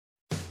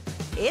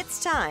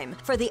It's time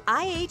for the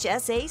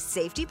IHSA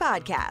Safety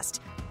Podcast.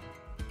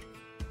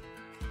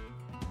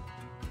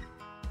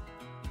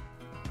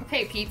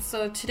 Okay, Pete,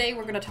 so today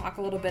we're going to talk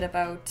a little bit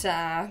about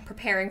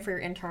preparing for your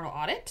internal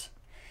audit.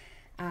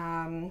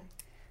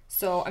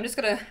 So I'm just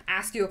going to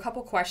ask you a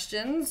couple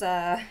questions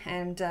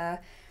and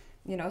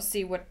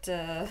see what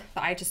the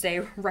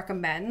IHSA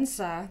recommends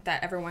that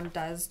everyone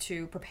does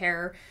to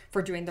prepare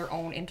for doing their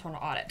own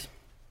internal audit.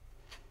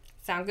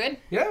 Sound good?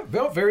 Yeah,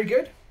 very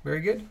good.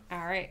 Very good.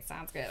 All right,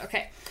 sounds good.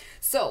 Okay,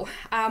 so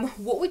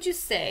what would you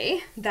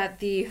say that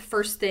the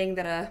first thing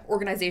that an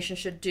organization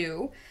should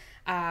do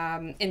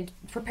in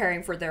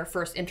preparing for their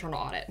first internal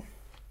audit?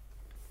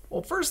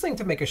 Well, first thing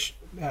to make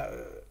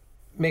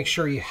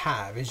sure you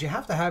have is you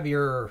have to have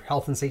your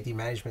health and safety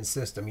management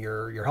system,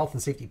 your health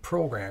and safety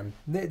program.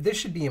 This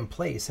should be in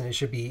place and it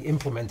should be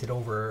implemented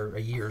over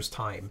a year's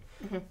time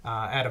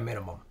at a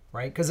minimum,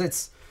 right?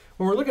 Because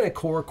when we're looking at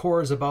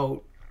core is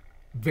about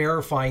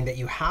verifying that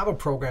you have a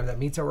program that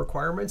meets our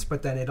requirements,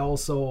 but then it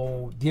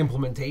also the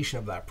implementation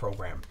of that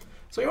program.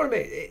 So you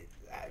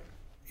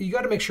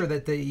got to make sure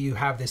that you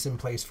have this in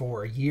place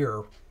for a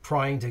year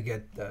prior to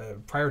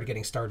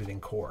getting started in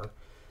core.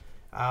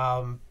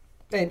 And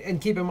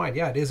keep in mind,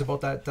 it is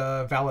about that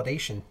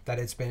validation that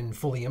it's been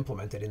fully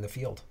implemented in the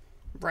field.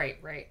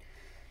 Right.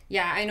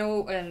 Yeah, I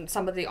know in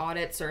some of the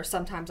audits, or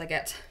sometimes I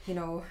get,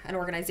 an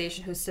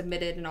organization who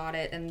submitted an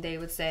audit and they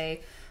would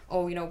say,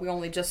 we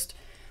only just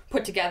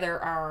put together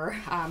our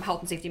health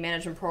and safety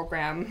management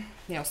program,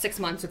 6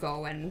 months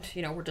ago, and,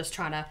 we're just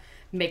trying to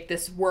make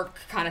this work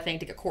kind of thing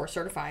to get core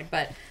certified.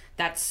 But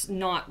that's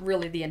not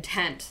really the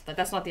intent.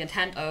 That's not the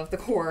intent of the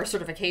core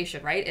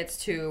certification, right? It's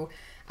to,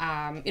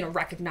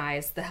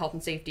 recognize the health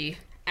and safety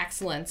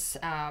excellence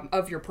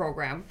of your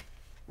program,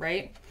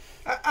 right?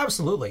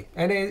 Absolutely.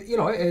 And,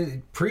 I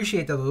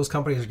appreciate that those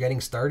companies are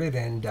getting started,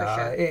 and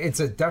sure. It's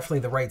definitely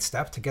the right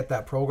step to get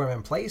that program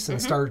in place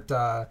and start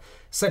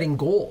setting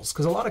goals.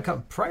 Because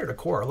prior to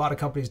core, a lot of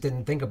companies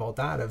didn't think about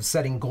that, of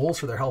setting goals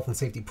for their health and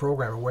safety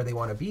program and where they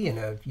want to be in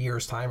a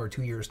year's time or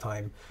 2 years'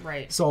 time.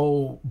 Right.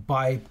 So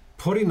by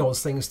putting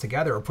those things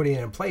together or putting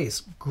it in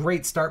place,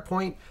 great start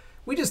point.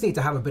 We just need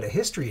to have a bit of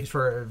history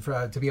for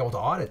to be able to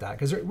audit that,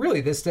 because really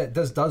this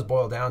does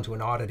boil down to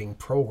an auditing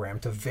program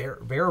to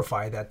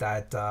verify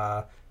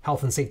that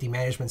health and safety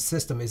management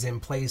system is in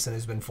place and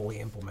has been fully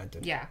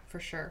implemented. Yeah, for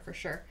sure.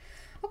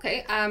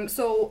 Okay,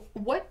 so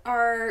what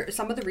are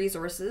some of the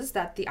resources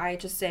that the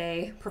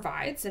IHSA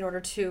provides in order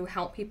to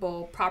help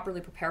people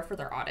properly prepare for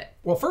their audit?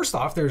 Well, first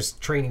off, there's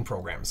training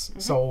programs.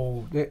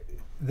 So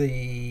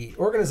the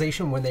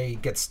organization, when they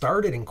get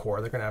started in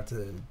core, they're going to have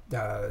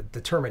to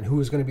determine who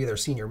is going to be their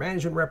senior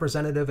management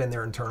representative and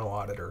their internal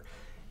auditor.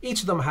 Each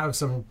of them have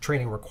some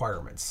training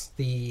requirements.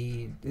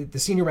 The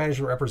senior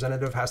management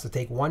representative has to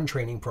take one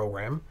training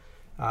program,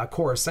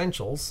 Core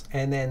Essentials,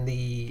 and then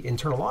the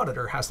internal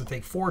auditor has to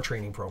take 4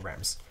 training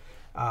programs,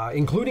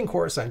 including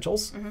Core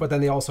Essentials, but then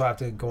they also have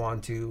to go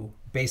on to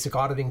basic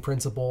auditing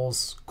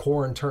principles,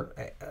 core and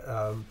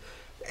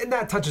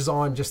that touches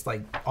on just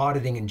like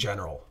auditing in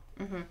general.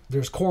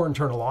 There's Core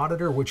Internal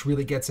Auditor, which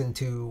really gets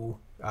into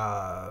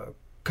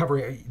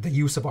covering the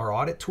use of our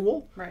audit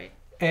tool. Right.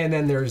 And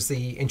then there's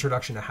the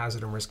Introduction to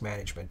Hazard and Risk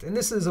Management. And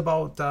this is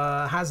about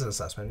hazard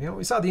assessment.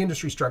 We saw the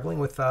industry struggling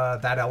with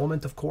that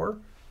element of core.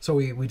 So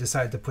we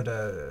decided to put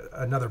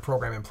another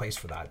program in place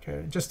for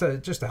that, just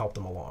to help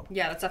them along.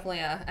 Yeah, that's definitely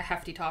a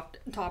hefty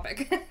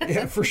topic.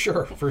 Yeah, for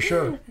sure.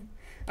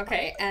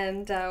 Okay,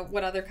 and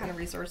what other kind of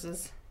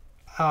resources?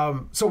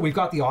 So we've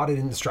got the audit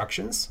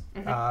instructions.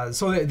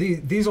 So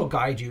these will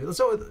guide you.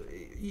 So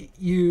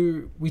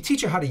we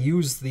teach you how to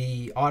use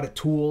the audit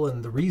tool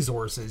and the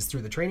resources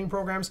through the training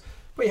programs,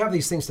 but you have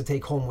these things to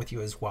take home with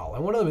you as well.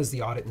 And one of them is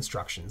the audit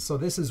instructions. So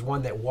this is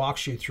one that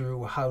walks you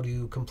through how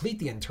to complete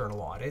the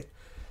internal audit.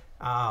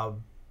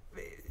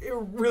 It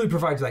really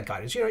provides that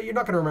guidance. You're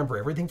not going to remember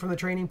everything from the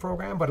training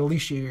program, but at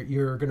least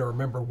you're going to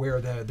remember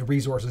where the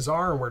resources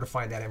are and where to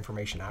find that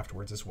information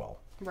afterwards as well.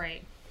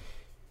 Right.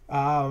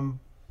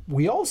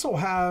 We also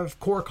have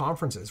core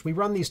conferences. We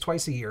run these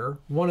twice a year,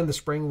 one in the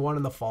spring, one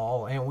in the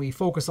fall, and we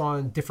focus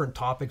on different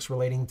topics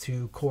relating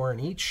to core in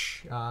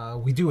each.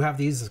 We do have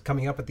these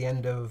coming up at the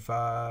end of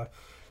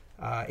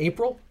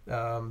April.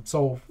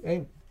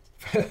 I'd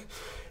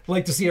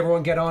like to see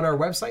everyone get on our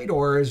website,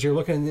 or as you're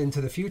looking into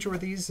the future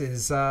with these,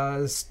 is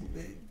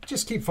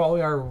just keep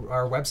following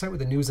our website with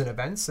the news and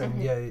events,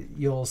 and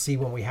you'll see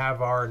when we have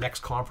our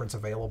next conference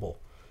available.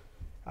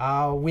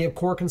 We have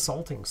core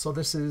consulting. So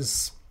this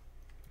is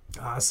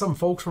some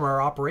folks from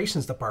our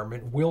operations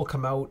department will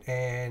come out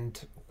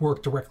and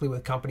work directly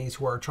with companies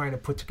who are trying to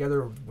put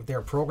together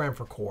their program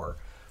for core,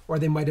 or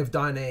they might have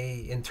done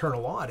a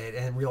internal audit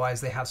and realize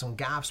they have some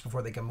gaps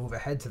before they can move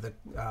ahead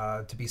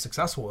to be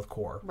successful with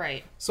core.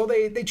 Right. So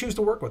they choose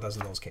to work with us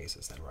in those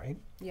cases then, right?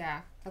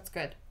 Yeah, that's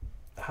good.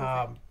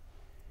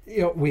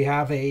 We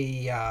have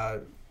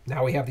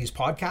now we have these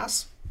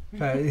podcasts.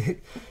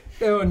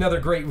 Another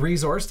great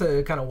resource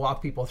to kind of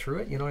walk people through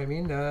it. You know what I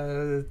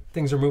mean?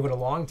 Things are moving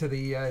along to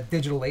the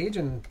digital age,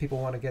 and people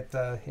want to get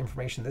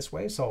information this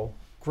way. So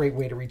great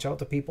way to reach out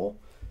to people.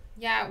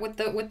 Yeah, with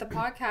the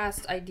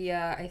podcast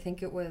idea, I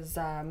think it was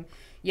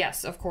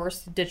yes, of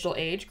course, digital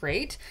age,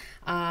 great,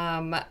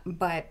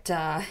 but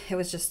it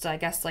was just, I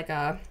guess, like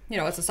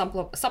it's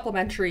a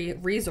supplementary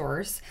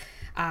resource.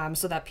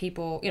 So that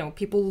people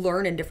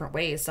learn in different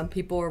ways. Some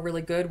people are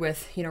really good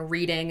with,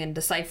 reading and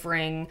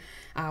deciphering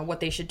what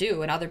they should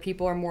do, and other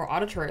people are more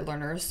auditory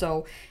learners.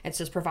 So it's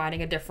just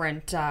providing a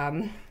different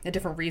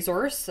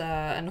resource,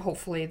 and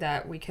hopefully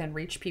that we can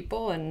reach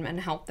people and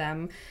help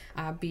them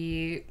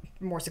be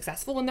more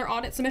successful in their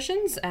audit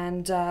submissions,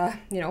 and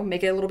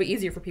make it a little bit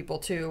easier for people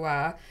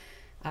to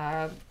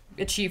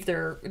achieve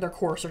their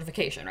core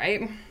certification,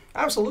 right?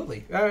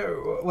 Absolutely.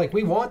 Like,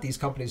 we want these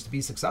companies to be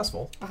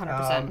successful.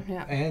 100%.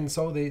 Yeah. And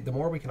so the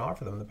more we can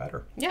offer them, the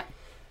better. Yeah.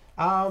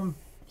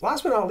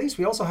 Last but not least,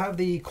 we also have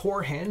the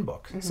core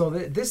handbook. Mm-hmm. So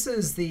this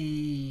is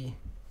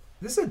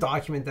a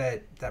document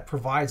that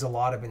provides a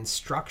lot of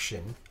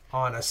instruction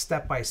on a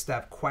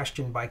step-by-step,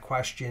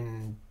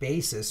 question-by-question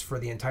basis for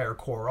the entire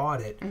core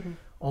audit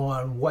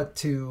on what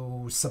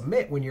to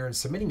submit when you're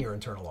submitting your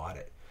internal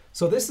audit.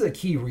 So this is a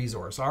key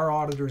resource. Our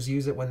auditors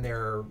use it when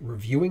they're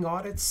reviewing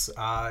audits.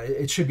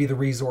 It should be the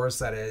resource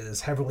that is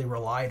heavily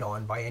relied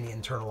on by any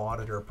internal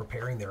auditor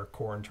preparing their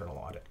core internal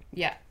audit.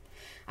 Yeah.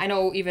 I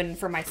know even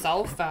for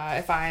myself,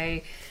 if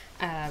I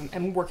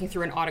am working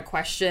through an audit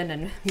question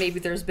and maybe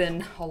there's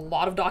been a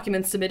lot of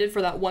documents submitted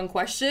for that one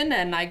question,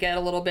 and I get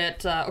a little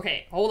bit,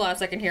 okay, hold on a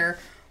second here.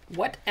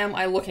 What am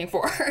I looking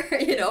for?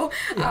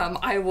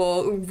 I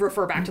will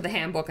refer back to the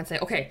handbook and say,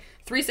 okay,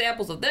 3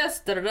 samples of this,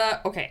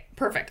 okay,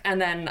 perfect.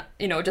 And then,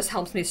 it just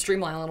helps me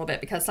streamline a little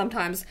bit, because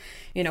sometimes,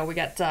 we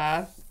get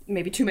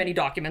maybe too many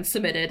documents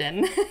submitted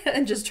and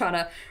and just trying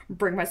to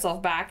bring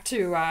myself back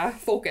to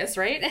focus,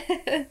 right?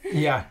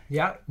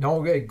 Yeah.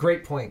 No,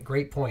 great point.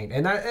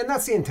 And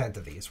that's the intent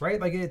of these, right?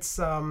 Like, it's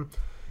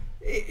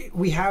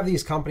we have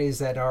these companies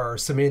that are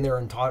submitting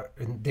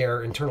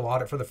their internal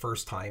audit for the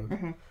first time.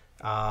 Mm-hmm.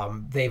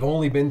 They've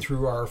only been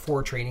through our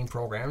 4 training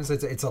programs.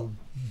 It's a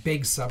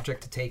big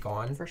subject to take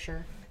on. For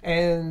sure.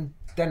 And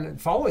then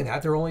following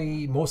that, they're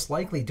only most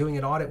likely doing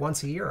an audit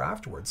once a year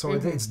afterwards. So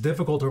it's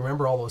difficult to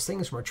remember all those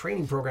things from a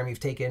training program you've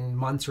taken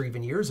months or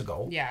even years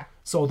ago. Yeah.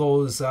 So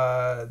those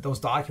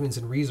documents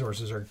and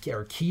resources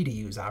are key to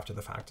use after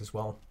the fact as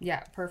well.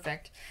 Yeah,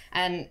 perfect.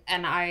 And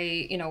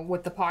I,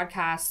 with the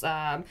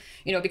podcast,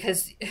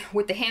 because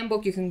with the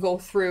handbook, you can go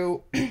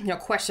through,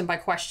 question by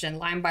question,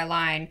 line by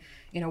line,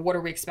 what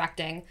are we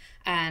expecting?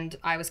 And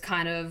I was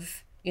kind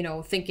of,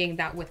 thinking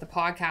that with the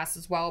podcast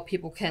as well,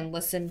 people can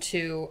listen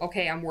to,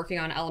 okay, I'm working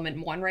on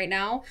element 1 right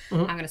now.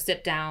 Mm-hmm. I'm going to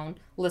sit down,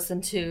 listen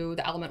to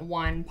the element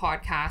 1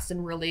 podcast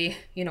and really,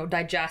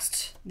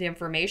 digest the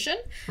information,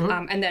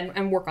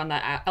 and work on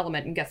that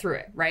element and get through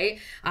it. Right.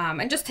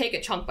 And just take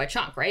it chunk by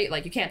chunk, right?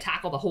 Like, you can't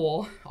tackle the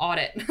whole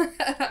audit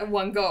at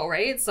one go.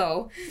 Right.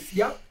 So.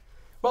 Yep.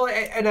 Well,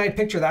 and I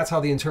picture that's how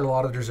the internal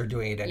auditors are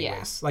doing it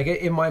anyways. Yeah. Like,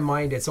 in my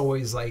mind, it's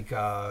always like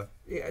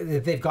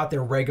they've got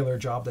their regular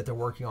job that they're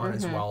working on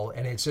as well.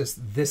 And it's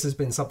just, this has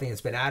been something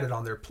that's been added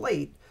on their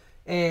plate,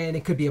 and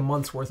it could be a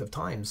month's worth of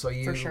time. So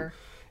for sure.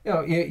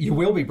 You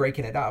will be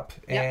breaking it up.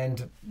 Yep.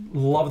 And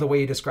love the way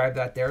you described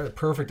that there. The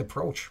perfect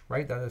approach,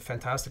 right? That's a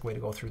fantastic way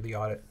to go through the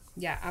audit.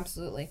 Yeah,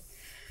 absolutely.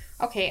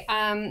 Okay,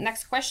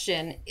 next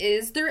question.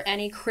 Is there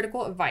any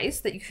critical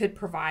advice that you could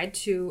provide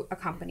to a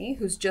company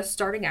who's just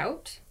starting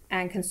out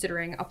and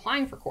considering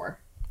applying for CORE?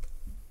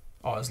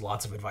 Oh, there's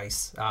lots of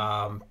advice.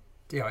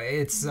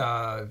 It's,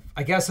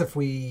 I guess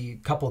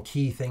couple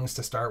key things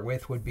to start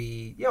with would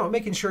be,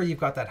 making sure you've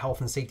got that health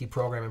and safety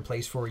program in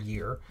place for a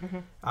year.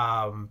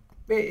 Mm-hmm.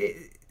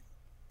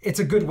 It's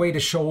a good way to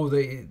show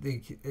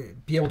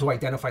be able to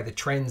identify the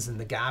trends and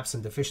the gaps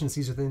and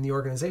deficiencies within the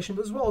organization,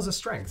 as well as the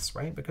strengths,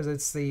 right?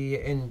 Because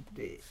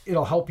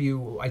it'll help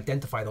you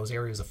identify those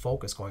areas of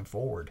focus going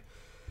forward.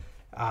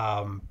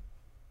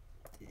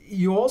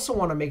 You also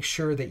want to make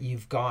sure that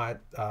you've got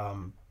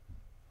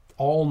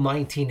all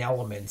 19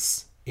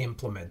 elements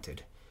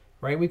implemented,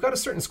 right? We've got a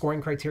certain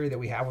scoring criteria that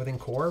we have within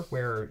CORE,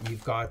 where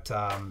you've got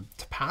to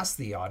pass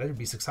the audit, to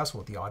be successful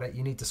with the audit,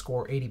 you need to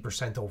score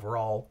 80%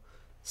 overall,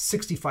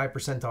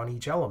 65% on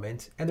each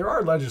element. And there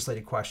are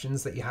legislative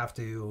questions that you have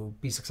to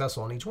be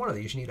successful on each one of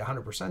these. You need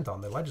 100%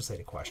 on the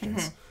legislative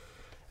questions.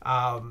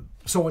 Mm-hmm.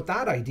 So with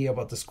that idea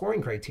about the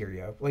scoring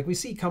criteria, like, we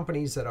see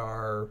companies that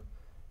are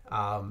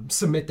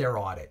submit their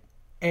audit,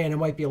 and it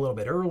might be a little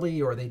bit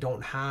early, or they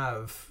don't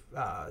have,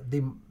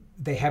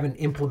 they haven't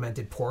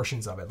implemented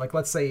portions of it. Like,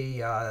 let's say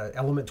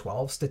element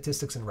 12,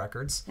 statistics and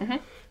records. Mm-hmm.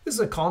 This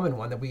is a common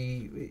one that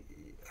we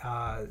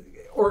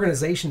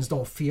organizations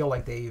don't feel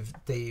like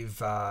they've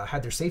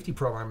had their safety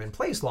program in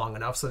place long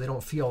enough, so they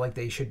don't feel like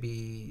they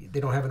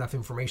don't have enough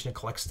information to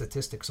collect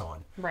statistics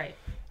on. Right.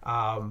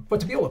 But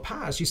to be able to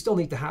pass, you still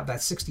need to have that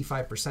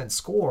 65%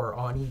 score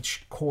on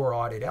each core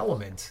audit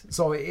element.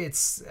 So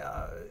it's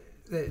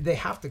they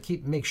have to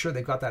make sure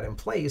they've got that in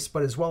place,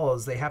 but as well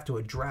as they have to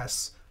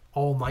address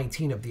all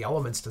 19 of the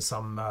elements to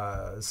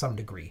some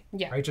degree,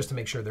 Yeah. right? Just to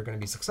make sure they're going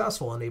to be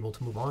successful and able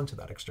to move on to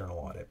that external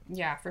audit.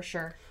 Yeah, for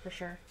sure. For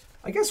sure.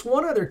 I guess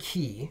one other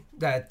key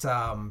that,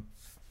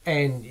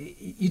 and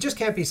you just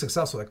can't be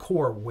successful at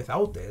CORE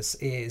without this,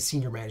 is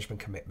senior management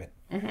commitment,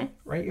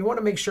 right? You want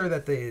to make sure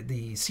that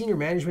the senior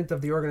management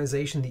of the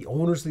organization, the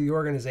owners of the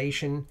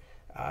organization,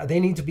 they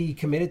need to be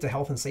committed to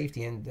health and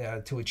safety and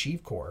to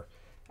achieve CORE.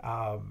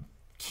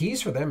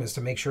 Keys for them is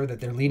to make sure that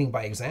they're leading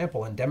by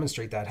example and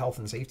demonstrate that health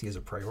and safety is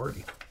a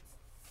priority.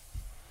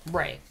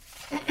 Right.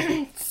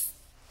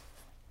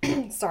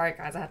 Sorry,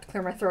 guys, I have to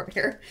clear my throat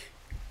here.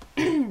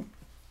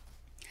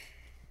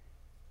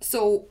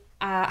 So,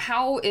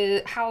 how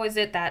is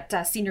it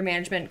that senior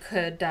management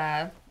could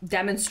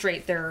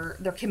demonstrate their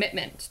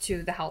commitment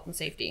to the health and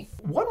safety?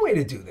 One way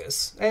to do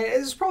this, and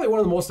it's probably one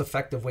of the most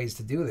effective ways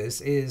to do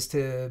this, is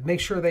to make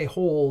sure they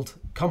hold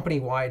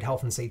company-wide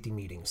health and safety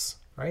meetings,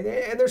 right?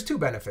 And there's two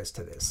benefits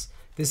to this.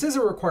 This is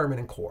a requirement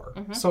in CORE.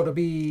 So to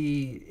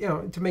be,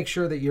 to make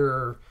sure that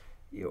you're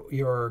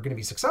going to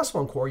be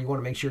successful in CORE, you want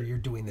to make sure you're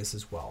doing this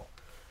as well.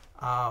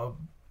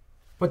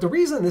 But the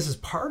reason this is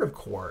part of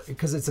CORE,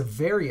 because it's a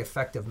very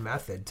effective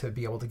method to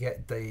be able to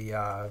get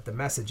the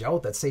message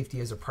out that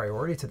safety is a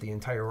priority to the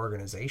entire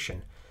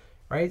organization,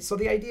 right? So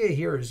the idea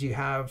here is you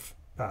have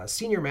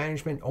senior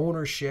management,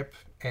 ownership,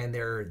 and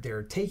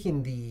they're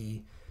taking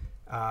the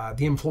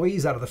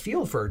employees out of the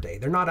field for a day.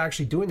 They're not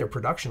actually doing their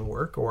production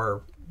work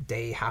or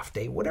day, half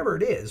day, whatever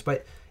it is,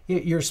 but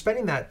you're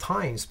spending that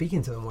time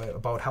speaking to them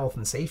about health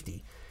and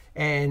safety.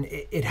 And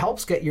it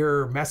helps get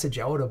your message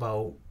out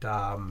about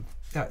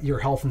your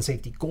health and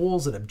safety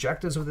goals and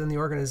objectives within the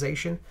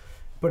organization.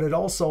 But it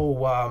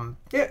also,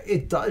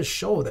 it does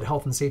show that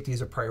health and safety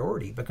is a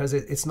priority, because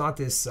it's not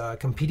this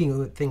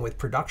competing thing with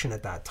production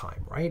at that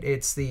time, right?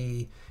 It's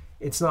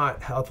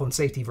not health and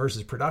safety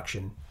versus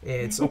production.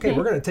 It's, okay,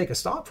 we're going to take a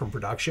stop from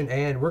production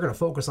and we're going to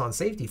focus on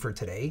safety for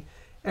today.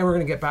 And we're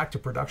going to get back to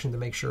production to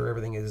make sure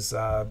everything is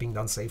being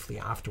done safely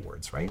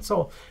afterwards, right?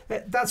 So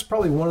that's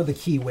probably one of the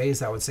key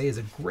ways I would say is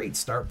a great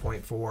start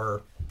point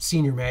for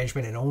senior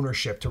management and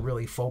ownership to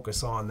really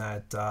focus on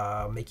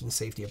that, making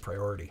safety a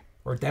priority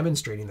or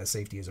demonstrating that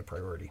safety is a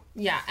priority.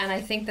 Yeah, and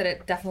I think that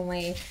it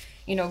definitely,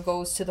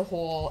 goes to the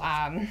whole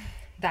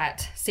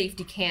that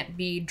safety can't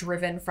be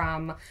driven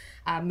from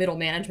a middle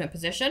management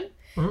position.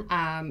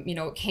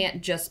 It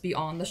can't just be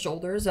on the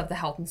shoulders of the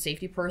health and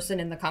safety person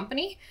in the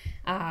company,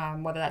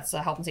 whether that's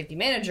a health and safety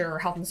manager or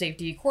health and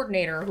safety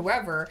coordinator or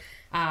whoever.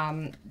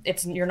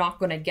 You're not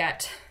going to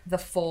get the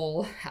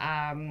full,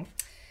 how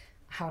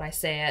would I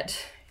say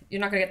it? You're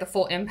not going to get the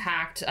full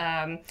impact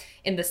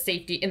in the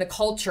safety, in the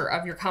culture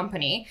of your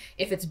company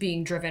if it's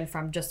being driven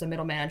from just a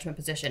middle management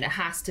position. It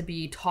has to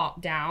be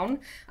top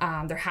down.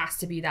 There has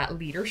to be that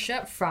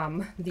leadership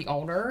from the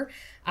owner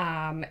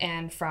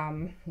and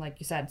from, like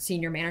you said,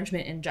 senior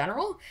management in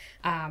general,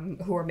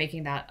 who are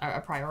making that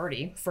a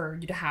priority for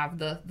you to have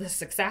the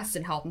success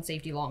in health and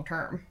safety long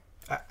term.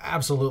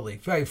 Absolutely.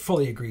 I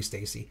fully agree,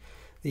 Stacey.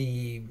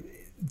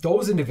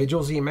 Those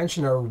individuals you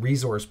mentioned are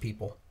resource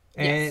people.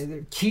 And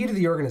they're key to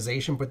the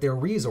organization, but their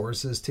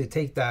resources to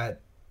take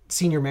that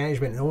senior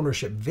management and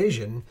ownership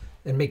vision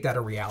and make that a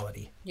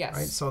reality. Yes.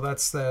 Right. So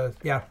that's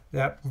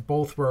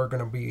both were going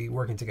to be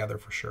working together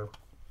for sure.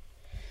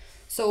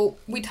 So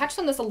we touched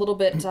on this a little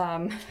bit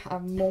a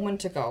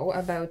moment ago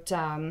about,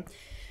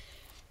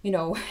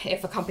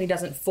 if a company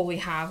doesn't fully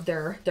have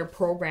their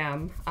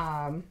program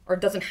or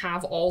doesn't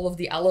have all of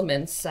the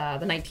elements,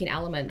 the 19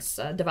 elements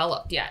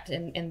developed yet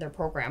in their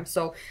program.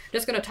 So I'm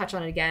just going to touch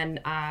on it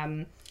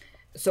again.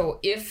 So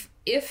if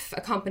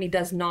a company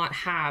does not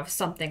have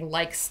something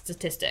like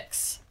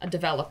statistics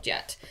developed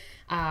yet,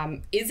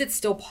 is it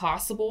still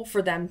possible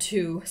for them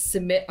to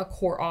submit a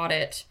CORE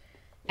audit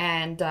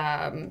and,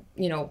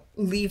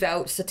 leave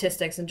out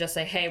statistics and just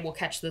say, hey, we'll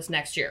catch this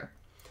next year?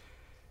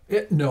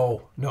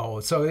 No.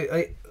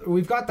 So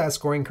we've got that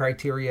scoring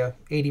criteria,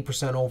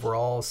 80%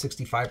 overall,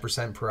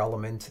 65% per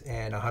element,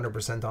 and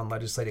 100% on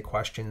legislative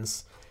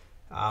questions.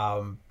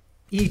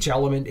 Each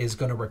element is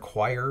going to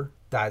require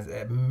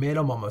that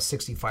minimum of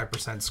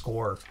 65%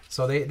 score.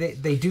 So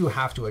they do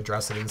have to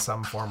address it in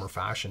some form or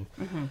fashion.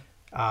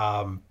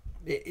 To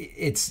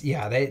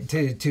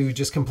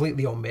just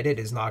completely omit it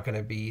is not going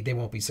to be, they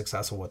won't be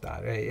successful with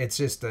that. It's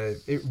just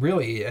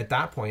really at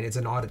that point, it's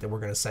an audit that we're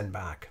going to send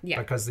back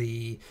because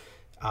we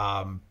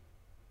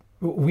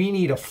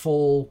need a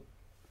full,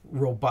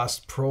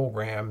 robust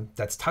program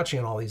that's touching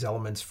on all these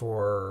elements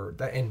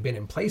and been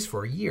in place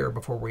for a year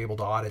before we're able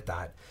to audit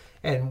that.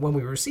 And when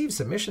we receive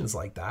submissions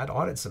like that,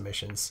 audit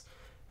submissions,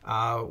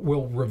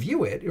 we'll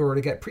review it or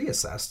to get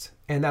pre-assessed.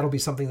 And that'll be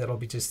something that'll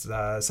be just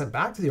sent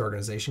back to the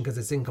organization because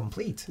it's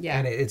incomplete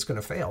and it's going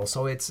to fail.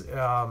 So it's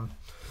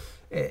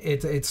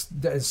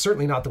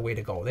certainly not the way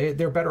to go.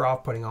 They're better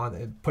off putting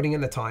in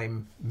the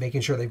time,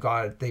 making sure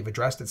they've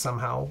addressed it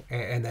somehow,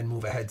 and then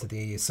move ahead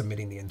to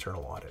submitting the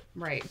internal audit.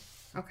 Right.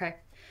 Okay.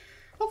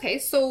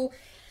 So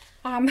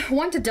I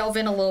want to delve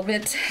in a little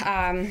bit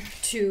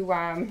to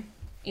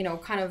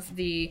kind of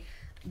the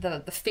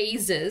the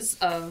phases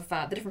of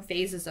the different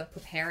phases of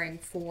preparing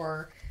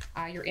for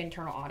your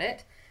internal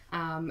audit.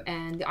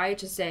 And the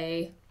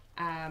IHSA,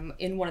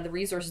 in one of the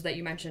resources that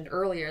you mentioned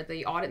earlier,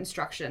 the audit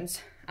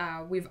instructions,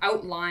 we've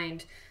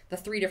outlined the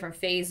 3 different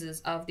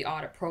phases of the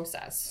audit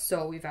process.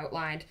 So we've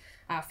outlined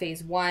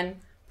phase 1,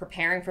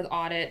 preparing for the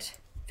audit,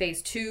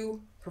 phase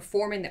 2,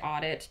 performing the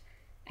audit,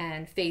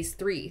 and phase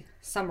 3,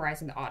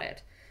 summarizing the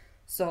audit.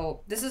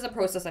 So this is a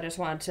process I just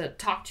wanted to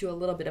talk to you a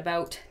little bit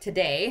about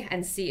today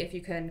and see if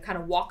you can kind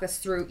of walk us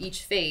through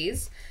each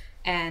phase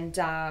and,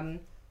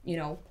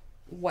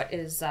 what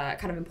is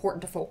kind of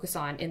important to focus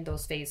on in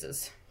those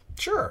phases.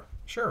 Sure.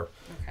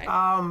 Okay.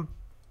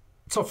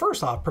 So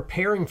first off,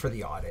 preparing for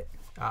the audit,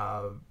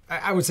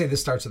 I would say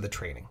this starts with the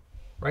training,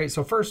 right?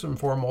 So first and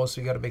foremost,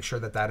 you got to make sure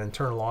that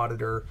internal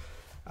auditor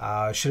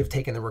should have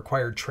taken the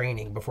required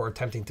training before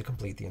attempting to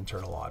complete the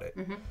internal audit.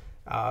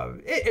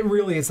 It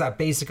really is that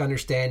basic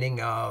understanding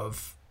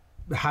of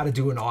how to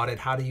do an audit,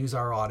 how to use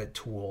our audit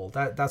tool.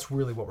 That's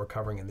really what we're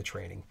covering in the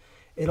training.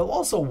 It'll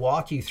also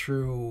walk you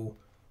through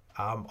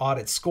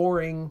audit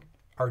scoring,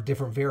 our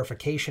different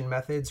verification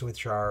methods,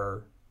 which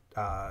are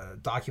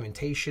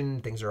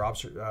documentation, things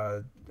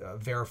are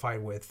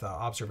verified with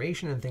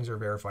observation, and things are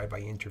verified by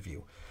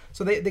interview.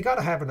 So they got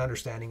to have an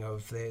understanding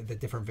of the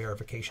different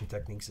verification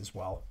techniques as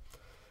well.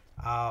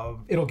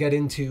 It'll get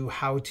into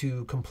how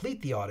to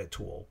complete the audit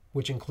tool,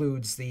 which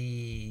includes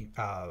the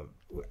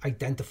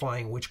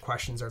identifying which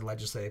questions are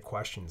legislative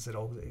questions.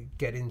 It'll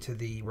get into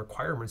the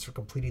requirements for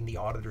completing the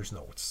auditor's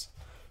notes.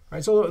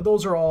 Right, so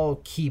those are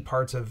all key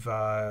parts of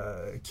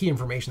key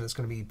information that's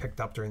going to be picked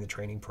up during the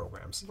training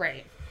programs.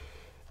 Right.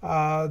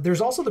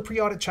 There's also the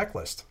pre-audit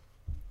checklist.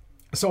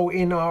 So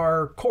in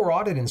our core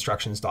audit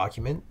instructions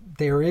document,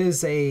 there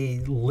is a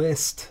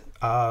list,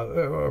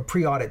 a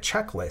pre-audit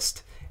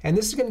checklist. And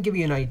this is going to give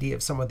you an idea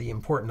of some of the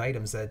important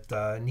items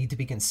that need to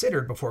be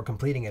considered before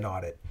completing an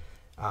audit.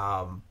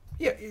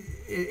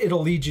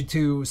 It'll lead you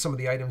to some of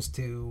the items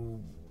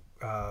to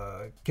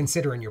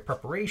consider in your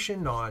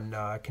preparation on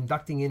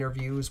conducting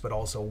interviews, but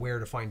also where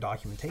to find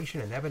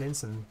documentation and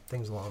evidence and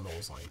things along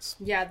those lines.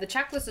 Yeah, the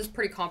checklist is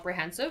pretty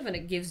comprehensive, and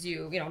it gives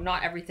you,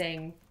 not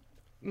everything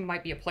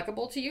might be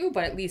applicable to you,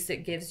 but at least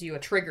it gives you a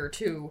trigger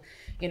to,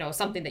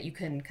 something that you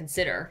can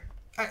consider.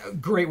 A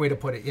great way to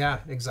put it. Yeah,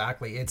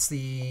 exactly. It's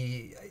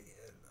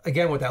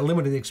again, with that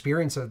limited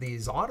experience of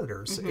these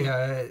auditors,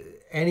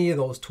 any of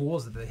those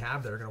tools that they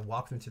have that are going to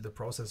walk them through the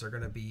process are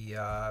going to be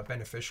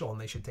beneficial, and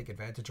they should take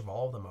advantage of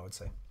all of them, I would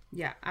say.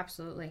 Yeah,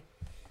 absolutely.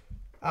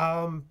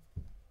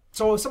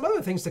 So some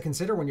other things to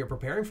consider when you're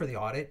preparing for the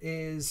audit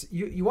is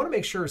you want to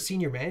make sure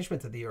senior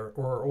management of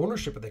or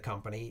ownership of the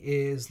company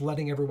is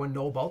letting everyone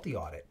know about the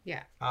audit.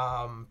 Yeah.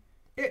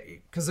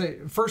 Because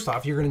first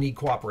off, you're going to need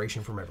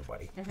cooperation from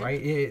everybody,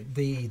 right?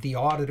 The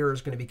auditor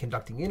is going to be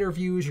conducting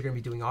interviews. You're going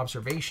to be doing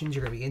observations.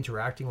 You're going to be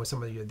interacting with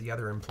some of the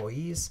other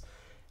employees.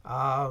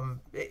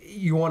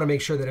 You want to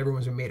make sure that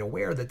everyone's been made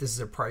aware that this is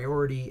a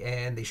priority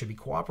and they should be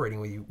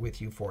cooperating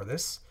with you for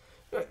this.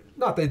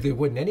 Not that they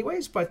wouldn't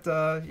anyways, but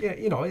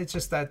it's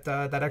just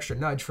that extra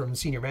nudge from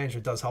senior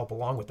management does help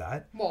along with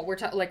that. Well,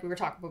 like we were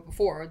talking about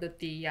before, that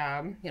the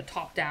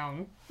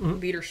top-down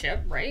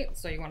leadership, right?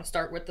 So you want to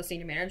start with the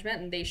senior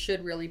management, and they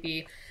should really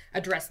be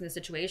addressing the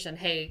situation.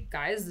 Hey,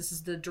 guys, this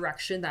is the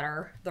direction that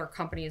our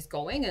company is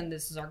going, and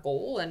this is our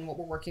goal and what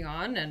we're working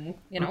on, and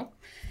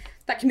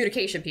that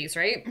communication piece,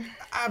 right?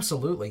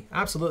 Absolutely.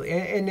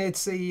 And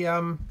it's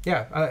that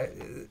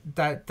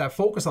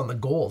focus on the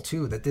goal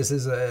too, that this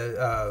is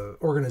a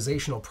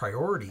organizational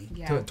priority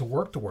to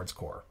work towards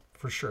core,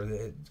 for sure.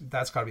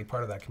 That's got to be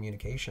part of that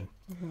communication.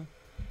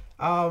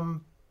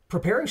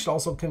 Preparing should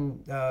also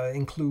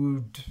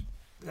include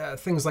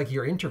things like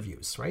your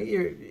interviews, right?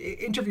 Your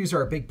interviews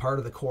are a big part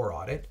of the core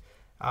audit.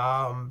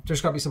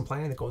 There's got to be some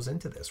planning that goes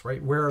into this,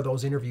 right? Where are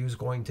those interviews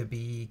going to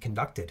be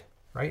conducted?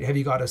 Right? Have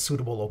you got a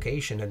suitable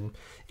location? And,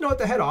 at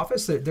the head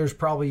office, there's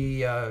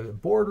probably a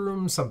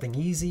boardroom, something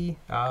easy,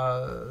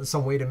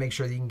 some way to make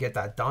sure that you can get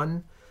that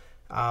done.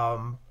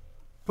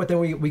 But then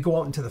we go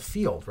out into the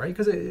field, right?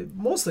 Because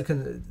most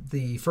of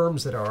the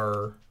firms that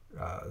are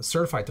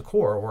certified to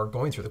core or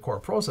going through the core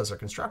process are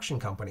construction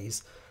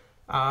companies.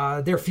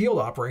 Their field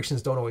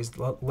operations don't always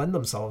lend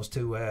themselves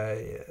to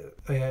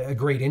a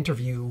great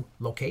interview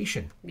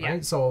location, right?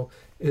 Yeah. So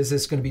is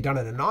this going to be done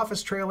in an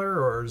office trailer,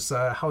 or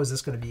how is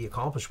this going to be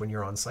accomplished when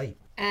you're on site?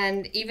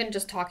 And even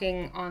just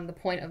talking on the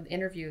point of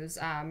interviews,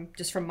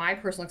 just from my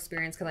personal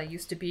experience, because I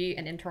used to be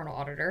an internal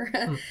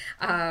auditor,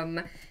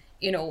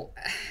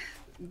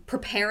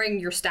 preparing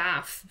your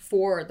staff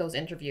for those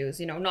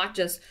interviews, not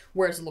just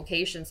where's the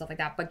location, stuff like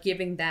that, but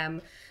giving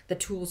them the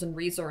tools and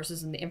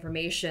resources and the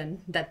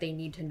information that they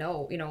need to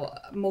know.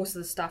 Most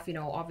of the stuff,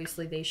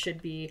 obviously they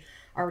should be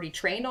already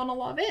trained on a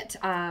lot of it,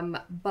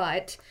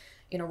 but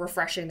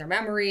refreshing their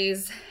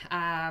memories,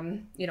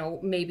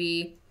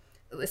 maybe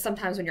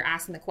sometimes when you're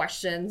asking the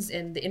questions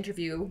in the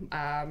interview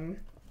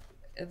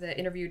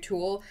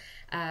tool,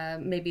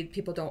 maybe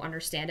people don't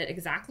understand it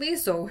exactly.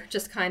 So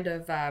just kind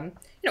of,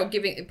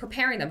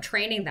 preparing them,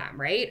 training them,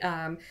 right?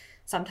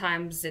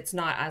 sometimes it's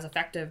not as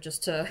effective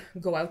just to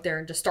go out there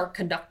and just start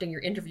conducting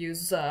your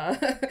interviews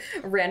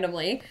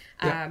randomly.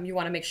 You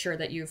want to make sure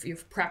that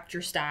you've prepped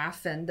your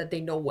staff and that they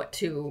know what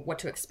to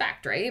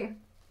expect, right?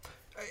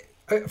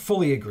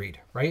 Fully agreed,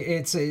 right?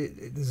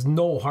 There's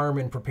no harm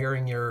in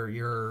preparing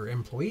your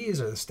employees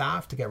or the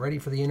staff to get ready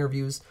for the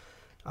interviews.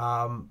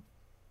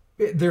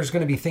 There's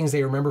going to be things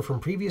they remember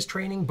from previous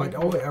training, but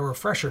a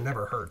refresher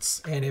never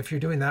hurts. And if you're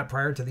doing that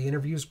prior to the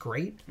interviews,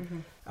 great.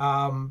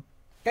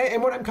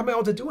 And when I'm coming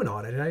out to do an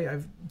audit, and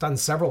I've done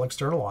several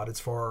external audits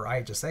for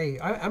IHSA,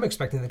 I'm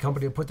expecting the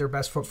company to put their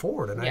best foot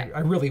forward. And I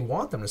really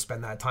want them to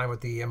spend that time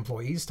with the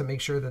employees to make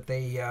sure that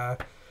they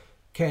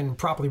can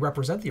properly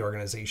represent the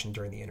organization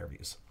during the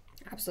interviews.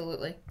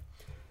 Absolutely.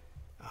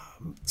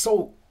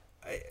 So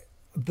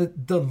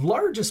the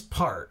largest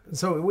part,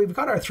 so we've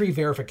got our 3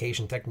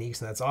 verification techniques,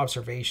 and that's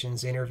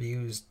observations,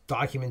 interviews,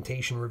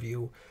 documentation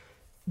review.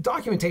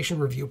 Documentation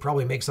review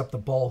probably makes up the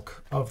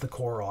bulk of the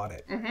core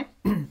audit.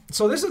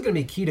 So this is going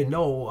to be key to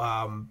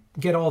know,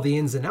 get all the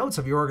ins and outs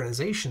of your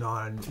organization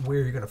on where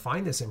you're going to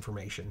find this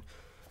information.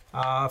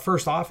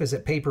 First off, is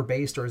it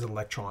paper-based or is it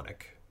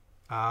electronic?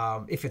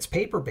 If it's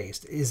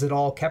paper-based, is it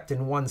all kept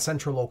in one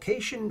central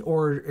location,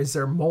 or is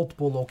there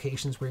multiple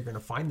locations where you're going to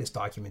find this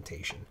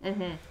documentation?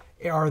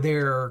 Are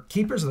there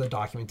keepers of the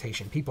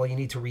documentation, people you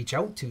need to reach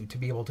out to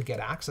be able to get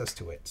access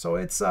to it? So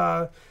it's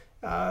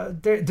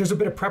there's a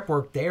bit of prep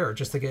work there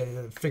just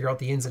to figure out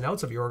the ins and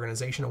outs of your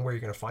organization and where you're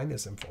going to find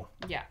this info.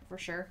 Yeah, for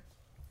sure.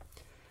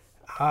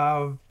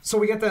 So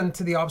we get then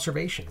to the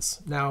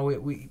observations. Now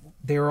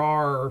there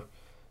are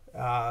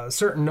a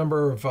certain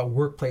number of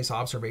workplace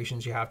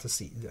observations you have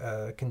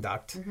to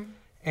conduct,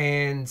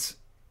 and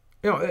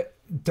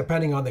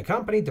depending on the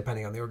company,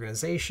 depending on the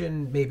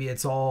organization, maybe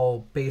it's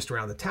all based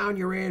around the town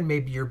you're in.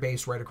 Maybe you're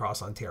based right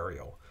across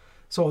Ontario.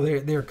 So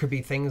there could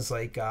be things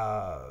like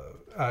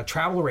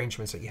travel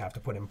arrangements that you have to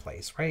put in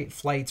place, right?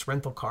 Flights,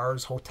 rental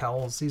cars,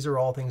 hotels. These are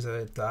all things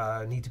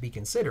that need to be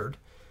considered.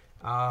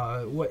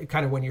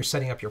 When you're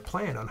setting up your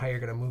plan on how you're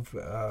going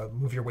to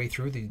move your way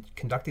through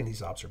conducting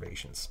these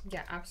observations.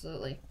 Yeah,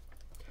 absolutely.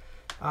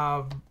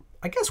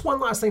 I guess one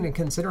last thing to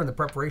consider in the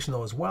preparation,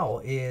 though, as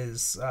well,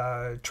 is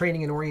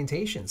training and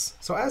orientations.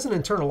 So as an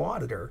internal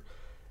auditor,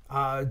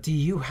 do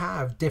you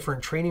have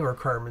different training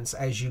requirements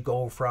as you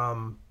go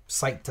from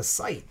site to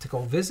site to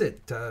go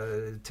visit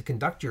to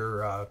conduct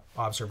your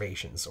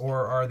observations?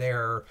 Or are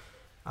there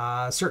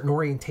certain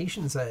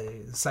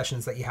orientations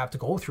sessions that you have to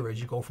go through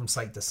as you go from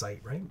site to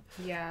site, right?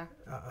 Yeah.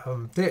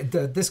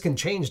 This can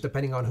change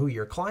depending on who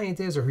your client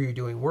is or who you're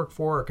doing work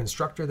for, or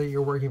constructor that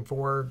you're working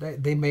for.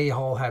 They may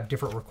all have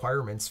different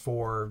requirements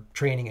for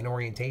training and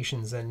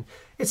orientations, and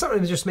it's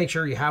something to just make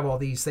sure you have all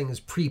these things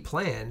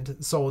pre-planned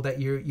so that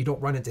you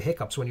don't run into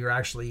hiccups when you're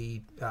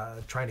actually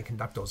trying to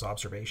conduct those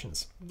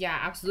observations. Yeah,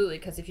 absolutely.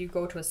 Because if you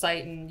go to a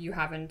site and you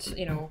haven't,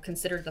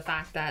 considered the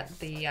fact that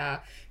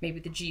maybe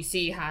the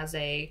GC has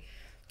a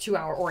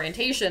 2-hour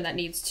orientation that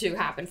needs to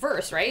happen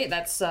first, right?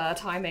 That's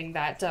timing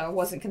that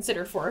wasn't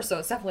considered for. So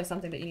it's definitely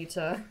something that you need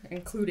to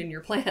include in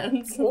your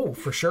plans. Oh,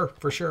 for sure.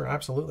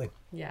 Absolutely.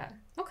 Yeah.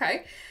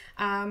 Okay.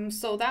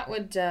 So that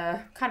would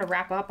kind of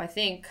wrap up, I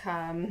think,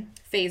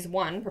 phase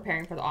 1,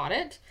 preparing for the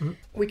audit.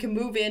 We can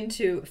move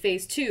into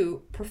phase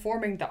 2,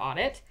 performing the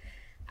audit.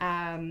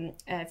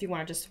 If you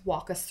want to just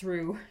walk us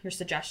through your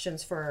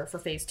suggestions for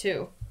phase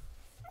 2.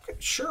 Okay,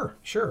 sure.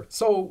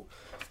 So,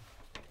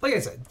 like I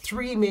said,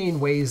 3 main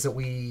ways that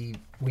we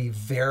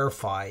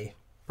verify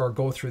or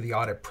go through the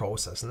audit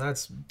process, and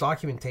that's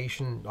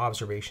documentation,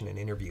 observation, and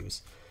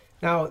interviews.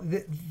 Now,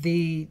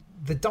 the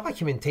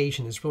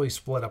documentation is really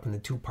split up into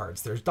 2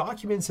 parts. There's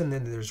documents and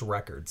then there's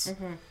records.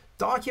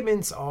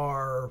 Documents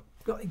are,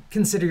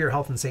 consider your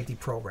health and safety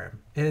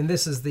program. And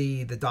this is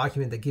the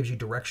document that gives you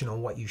direction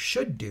on what you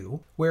should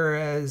do,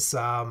 whereas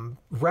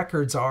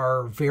records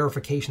are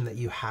verification that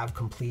you have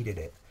completed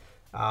it.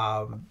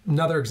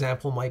 Another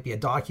example might be a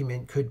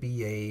document could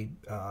be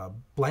a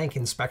blank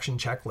inspection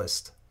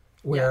checklist,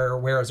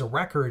 whereas a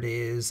record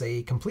is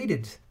a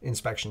completed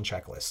inspection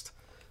checklist.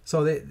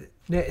 So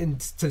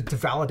to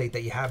validate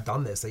that you have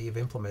done this, that you've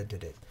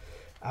implemented it.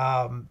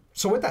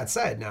 So with that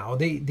said, now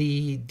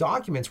the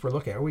documents we're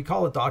looking at, we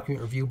call it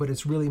document review, but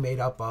it's really made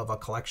up of a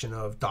collection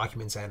of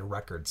documents and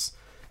records,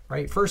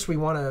 right? First,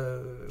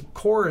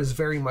 core is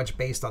very much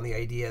based on the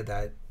idea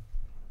that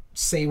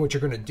say what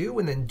you're going to do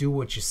and then do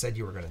what you said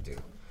you were going to do.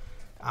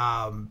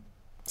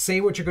 Say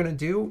what you're going to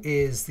do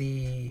is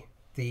the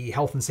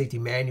health and safety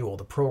manual,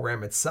 the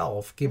program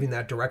itself, giving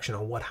that direction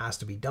on what has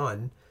to be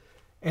done.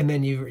 And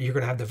then you're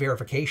going to have the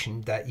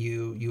verification that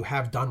you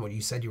have done what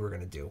you said you were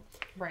going to do.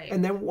 Right.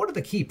 And then one of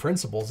the key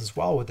principles as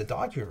well with the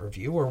document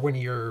review, or when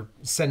you're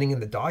sending in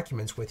the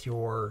documents with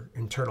your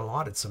internal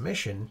audit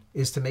submission,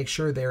 is to make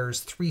sure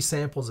there's 3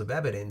 samples of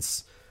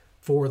evidence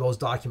for those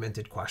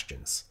documented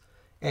questions.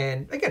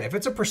 And again, if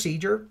it's a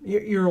procedure,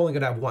 you're only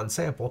going to have 1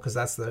 sample because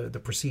that's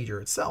the procedure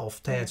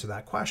itself to answer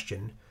that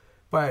question.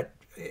 But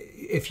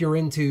if you're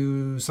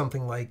into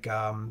something like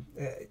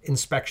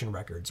inspection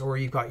records, or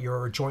you've got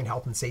your joint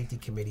health and safety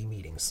committee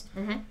meetings,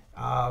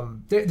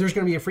 there's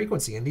going to be a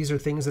frequency, and these are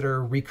things that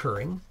are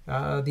recurring.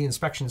 The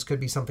inspections could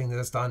be something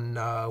that's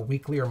done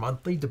weekly or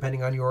monthly,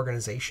 depending on your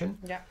organization.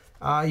 Yeah.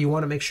 You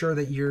want to make sure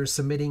that you're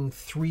submitting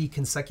 3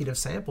 consecutive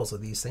samples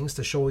of these things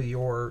to show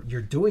you're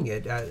doing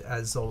it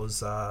as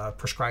those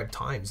prescribed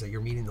times, that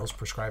you're meeting those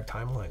prescribed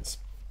timelines.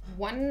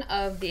 One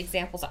of the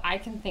examples that I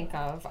can think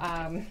of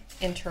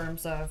in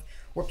terms of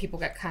where people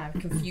get kind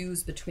of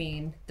confused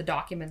between the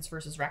documents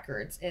versus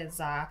records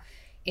is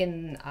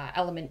in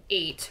element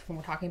 8 when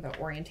we're talking about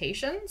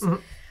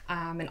orientations.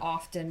 And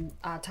often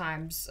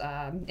times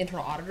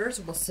internal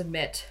auditors will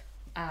submit,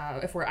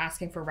 if we're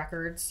asking for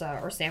records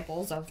or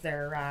samples of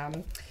their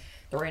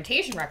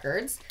orientation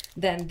records,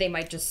 then they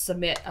might just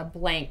submit a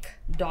blank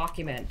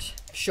document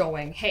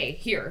showing, hey,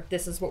 here,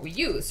 this is what we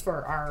use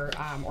for our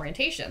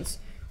orientations,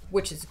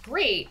 which is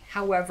great.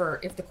 However,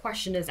 if the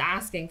question is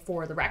asking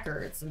for the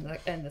records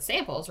and the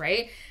samples,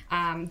 right,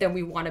 then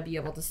we want to be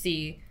able to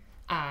see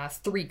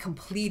 3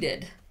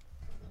 completed,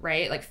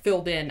 right, like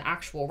filled in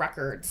actual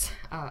records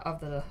of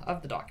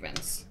the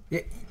documents. Yeah,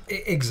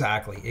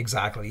 exactly.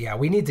 Yeah,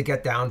 we need to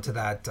get down to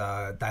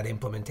that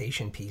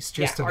implementation piece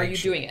just to are make you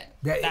sure. doing it?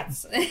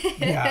 That's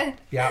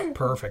yeah,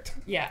 perfect.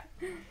 Yeah.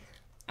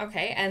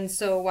 Okay, and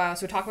so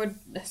we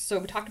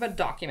talked about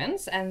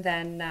documents, and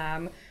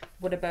then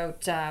what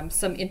about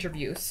some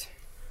interviews?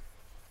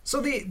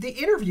 So the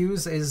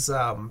interviews is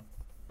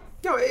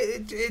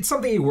it's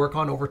something you work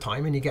on over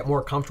time, and you get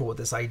more comfortable with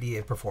this idea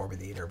of performing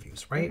the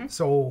interviews, right?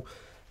 So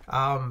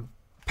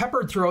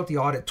peppered throughout the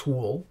audit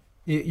tool,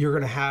 you're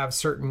going to have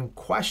certain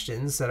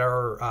questions that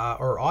are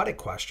or audit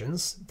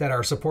questions that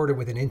are supported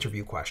with an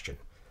interview question,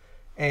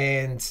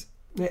 and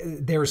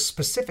there's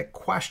specific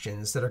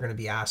questions that are going to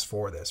be asked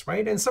for this,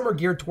 right? And some are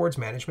geared towards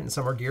management and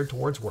some are geared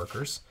towards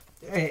workers.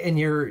 And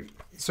you've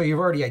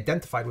already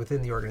identified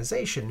within the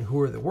organization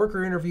who are the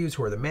worker interviews,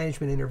 who are the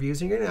management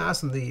interviews, and you're going to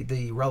ask them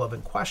the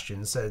relevant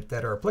questions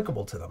that are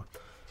applicable to them.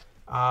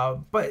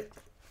 But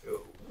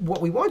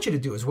what we want you to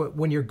do is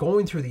when you're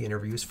going through the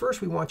interviews,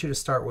 first we want you to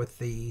start with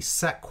the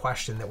set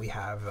question that we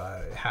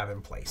have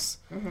in place.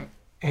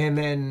 And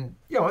then,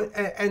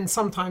 and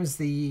sometimes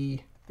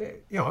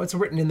it's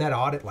written in that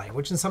audit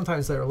language, and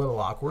sometimes they're a little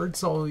awkward.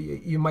 So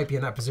you might be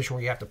in that position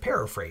where you have to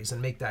paraphrase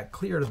and make that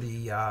clear to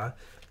the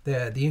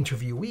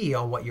interviewee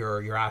on what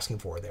you're asking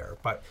for there.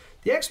 But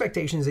the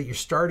expectation is that you're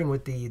starting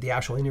with the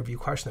actual interview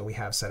question that we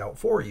have set out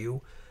for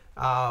you.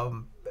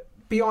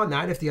 Beyond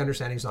that, if the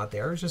understanding is not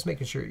there, it's just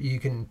making sure you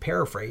can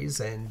paraphrase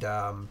and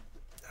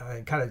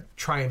kind of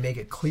try and make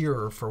it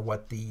clearer for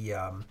what for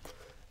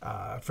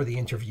the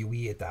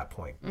interviewee at that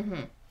point.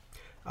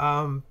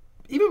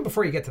 Even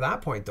before you get to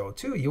that point, though,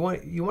 too, you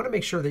want to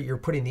make sure that you're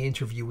putting the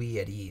interviewee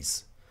at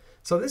ease.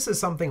 So this is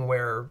something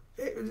where,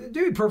 to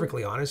be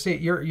perfectly honest,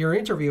 you're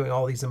interviewing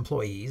all these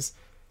employees.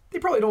 They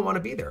probably don't want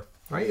to be there,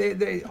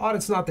 right?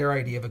 Audit's not their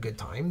idea of a good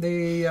time.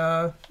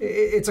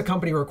 It's a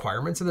company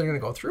requirement, so they're going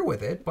to go through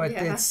with it. But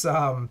it's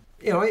so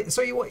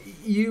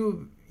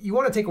you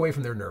want to take away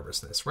from their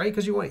nervousness, right?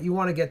 Because you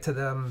want to get to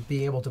them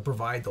being able to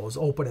provide those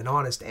open and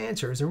honest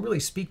answers and really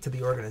speak to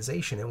the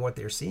organization and what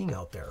they're seing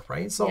out there,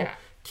 right? So. Yeah.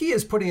 Key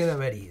is putting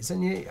them at ease.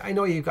 And I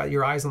know you've got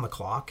your eyes on the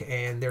clock,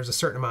 and there's a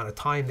certain amount of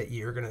time that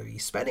you're going to be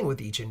spending with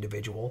each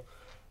individual.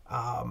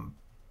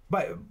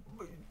 But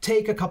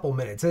take a couple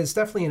minutes. It's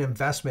definitely an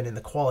investment in the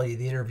quality of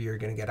the interview you're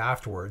going to get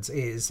afterwards,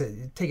 is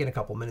taking a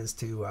couple minutes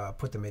to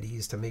put them at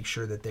ease to make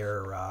sure that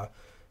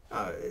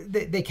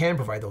they can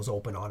provide those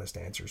open, honest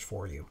answers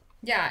for you.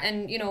 Yeah,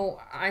 and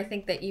I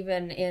think that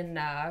even in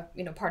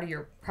part of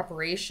your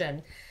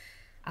preparation,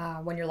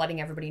 when you're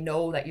letting everybody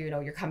know that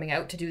you're coming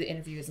out to do the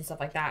interviews and stuff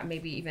like that,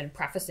 maybe even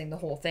prefacing the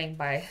whole thing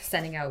by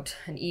sending out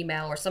an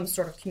email or some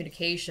sort of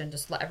communication,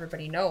 just let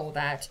everybody know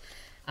that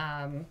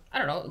I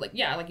don't know, like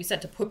you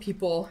said, to put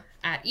people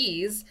at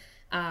ease,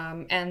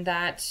 and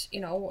that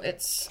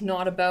it's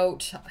not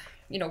about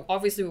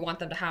obviously we want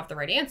them to have the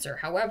right answer.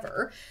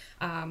 However,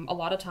 a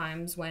lot of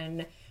times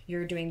when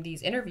you're doing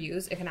these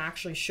interviews, it can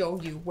actually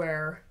show you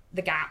where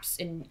the gaps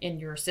in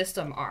your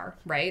system are,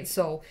 right?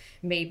 So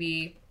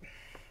maybe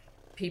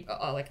people,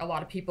 like a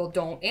lot of people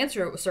don't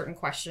answer a certain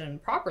question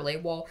properly.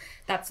 Well,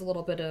 that's a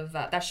little bit of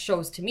that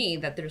shows to me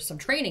that there's some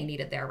training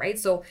needed there, right?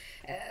 So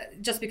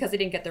just because they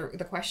didn't get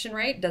the question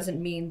right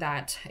doesn't mean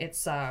that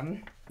it's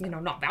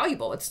not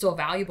valuable. It's still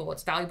valuable.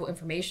 It's valuable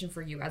information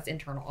for you as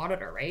internal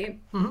auditor, right?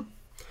 Mm-hmm.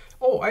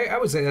 Oh, I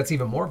would say that's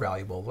even more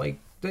valuable. Like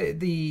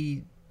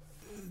the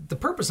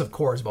purpose of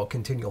CORE is about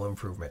continual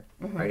improvement,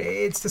 right?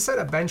 It's to set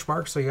a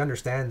benchmark so you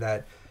understand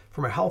that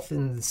from a health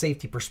and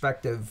safety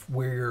perspective,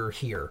 we're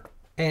here.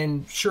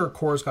 And sure,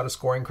 CORE's got a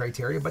scoring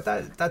criteria, but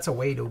that's a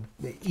way to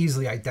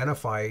easily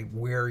identify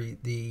where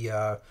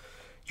your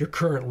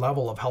current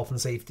level of health and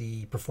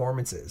safety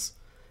performance is.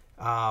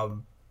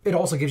 It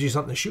also gives you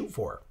something to shoot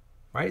for,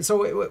 right?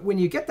 So when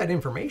you get that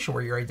information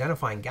where you're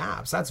identifying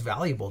gaps, that's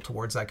valuable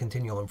towards that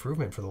continual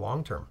improvement for the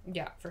long term.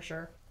 Yeah, for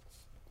sure.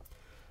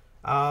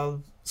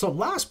 So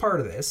last part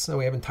of this that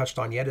we haven't touched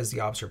on yet is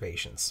the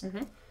observations.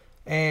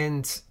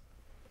 And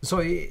so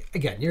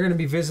again, you're going to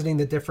be visiting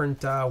the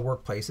different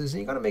workplaces,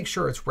 and you got to make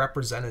sure it's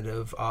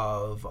representative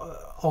of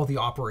all the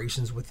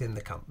operations within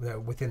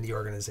within the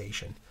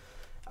organization.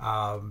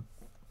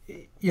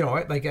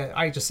 Like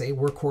I just say,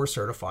 we're core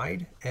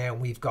certified, and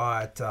we've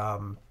got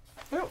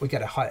we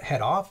got a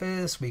head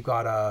office, we've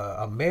got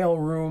a mail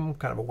room,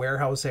 kind of a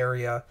warehouse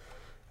area.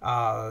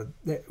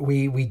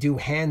 We do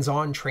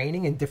hands-on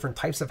training and different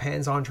types of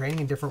hands-on training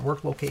in different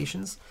work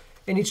locations.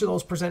 And each of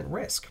those present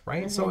risk,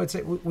 right? So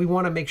we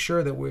want to make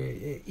sure that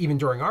we, even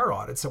during our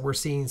audits, that we're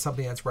seeing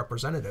something that's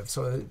representative.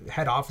 So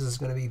head office is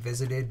going to be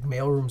visited,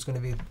 mailroom is going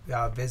to be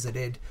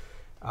visited,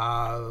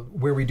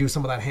 where we do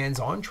some of that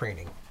hands-on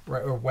training,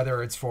 right? Or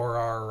whether it's for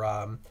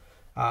our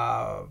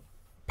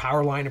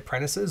power line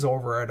apprentices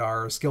over at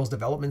our skills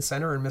development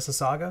center in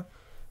Mississauga.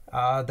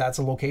 That's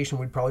a location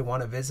we'd probably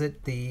want to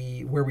visit.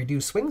 Where we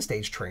do swing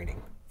stage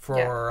training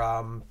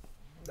for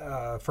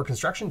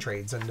construction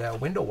trades and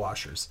window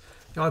washers.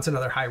 It's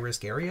another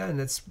high-risk area, and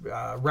it's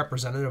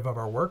representative of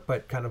our work,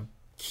 but kind of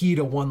key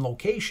to one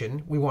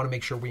location. We want to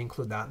make sure we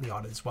include that in the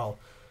audit as well.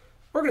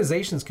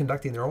 Organizations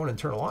conducting their own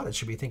internal audits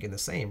should be thinking the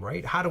same,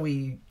 right? How do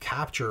we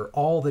capture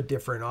all the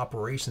different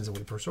operations that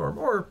we perform,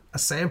 or a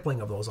sampling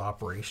of those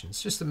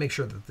operations, just to make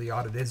sure that the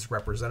audit is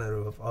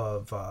representative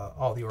of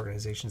all the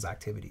organization's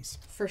activities?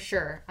 For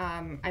sure.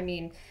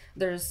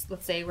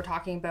 Let's say we're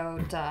talking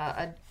about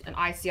an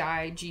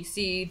ICI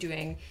GC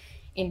doing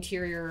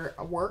interior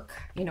work.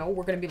 We're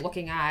going to be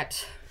looking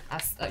at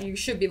you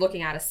should be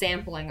looking at a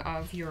sampling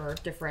of your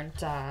different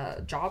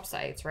job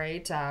sites,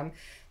 right?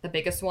 The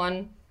biggest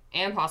one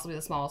and possibly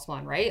the smallest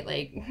one, right?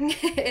 Like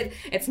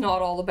it's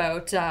not all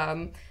about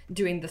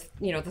doing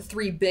the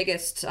three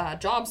biggest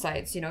job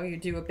sites. You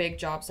do a big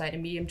job site, a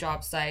medium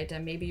job site,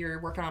 and maybe you're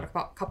working on a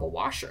couple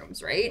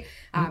washrooms, right?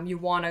 You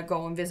want to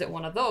go and visit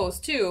one of those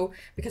too,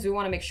 because we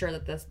want to make sure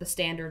that the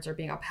standards are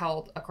being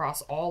upheld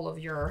across all of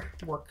your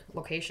work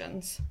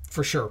locations.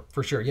 For sure.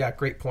 Yeah,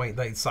 great point.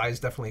 Like size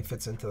definitely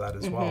fits into that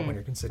as well when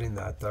you're considering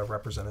that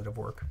representative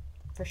work.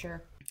 For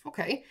sure.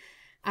 Okay.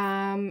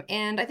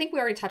 And I think we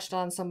already touched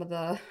on some of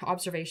the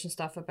observation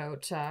stuff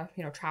about,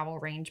 travel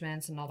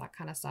arrangements and all that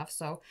kind of stuff.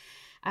 So,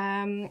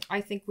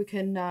 I think we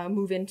can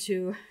move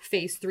into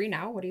phase 3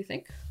 now. What do you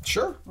think?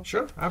 Sure.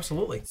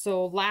 Absolutely.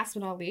 So last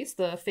but not least,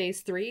 the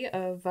phase 3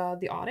 of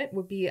the audit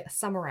would be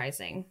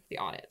summarizing the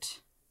audit.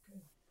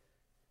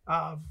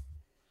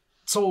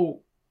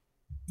 So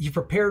you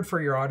prepared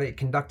for your audit,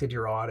 conducted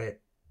your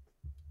audit.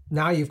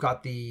 Now you've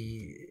got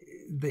the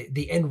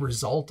end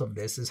result of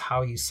this is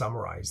how you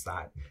summarize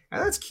that.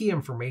 And that's key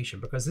information,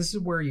 because this is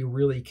where you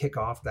really kick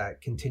off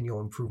that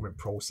continual improvement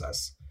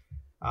process.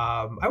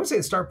 I would say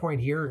the start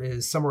point here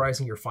is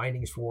summarizing your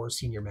findings for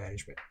senior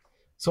management.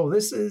 So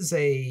this is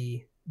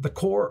the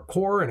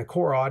core and a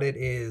core audit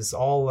is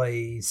all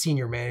a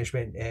senior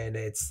management, and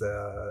it's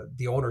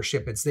the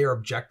ownership. It's their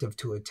objective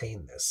to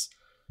attain this.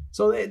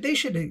 So they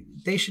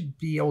should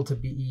be able to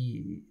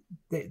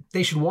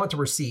they should want to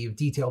receive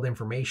detailed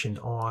information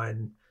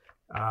on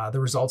the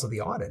results of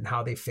the audit and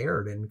how they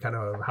fared and kind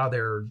of how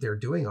they're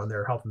doing on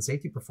their health and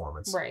safety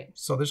performance. Right.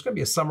 So there's going to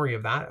be a summary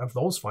of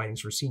those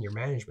findings for senior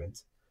management.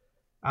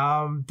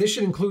 This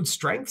should include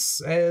strengths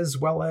as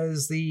well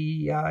as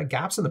the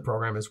gaps in the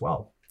program as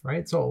well,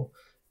 right? So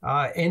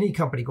any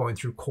company going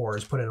through core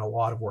has put in a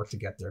lot of work to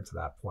get there to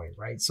that point,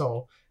 right?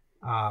 So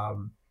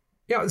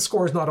the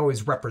score is not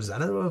always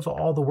representative of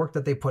all the work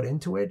that they put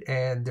into it,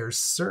 and there's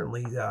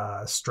certainly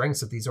strengths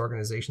that these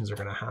organizations are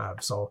going to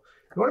have. So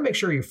you want to make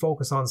sure you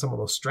focus on some of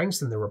those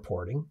strengths in the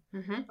reporting.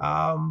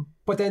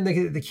 But then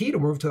the key to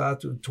move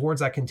towards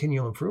that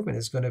continual improvement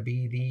is going to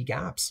be the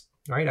gaps,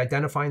 right?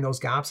 Identifying those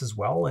gaps as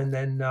well, and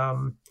then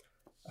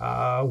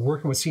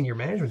working with senior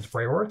management to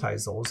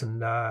prioritize those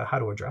and how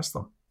to address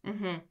them.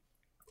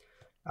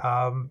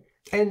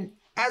 And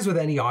as with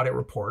any audit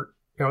report,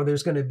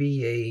 there's going to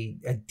be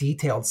a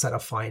detailed set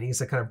of findings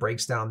that kind of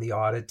breaks down the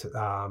audit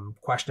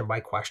question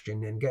by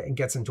question and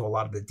gets into a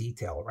lot of the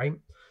detail, right?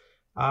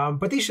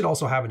 But these should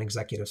also have an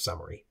executive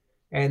summary.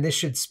 And this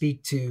should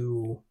speak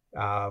to,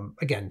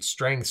 again,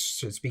 strengths,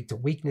 should speak to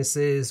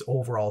weaknesses,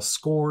 overall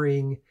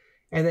scoring.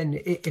 And then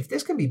if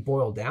this can be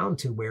boiled down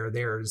to where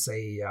there's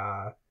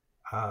a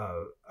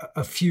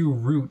few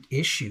root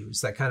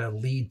issues that kind of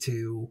lead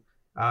to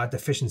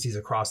deficiencies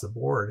across the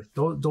board,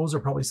 those are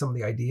probably some of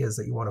the ideas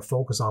that you want to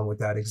focus on with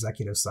that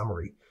executive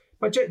summary.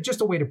 But just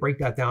a way to break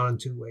that down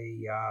into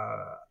a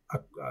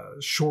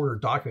shorter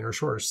document or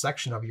shorter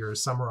section of your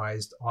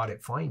summarized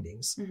audit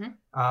findings.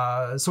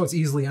 So it's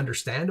easily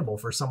understandable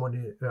for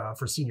someone,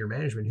 for senior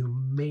management who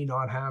may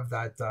not have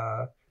that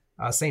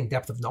same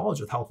depth of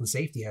knowledge with health and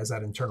safety as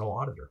that internal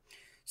auditor.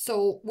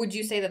 So would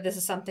you say that this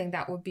is something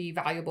that would be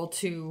valuable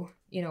to,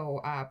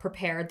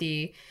 prepare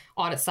the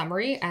audit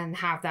summary and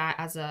have that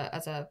as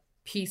a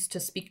piece to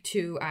speak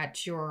to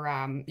at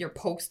your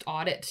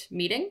post-audit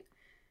meeting?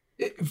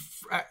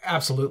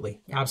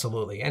 Absolutely.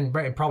 Absolutely. And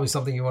probably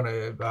something you want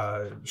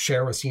to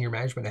share with senior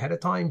management ahead of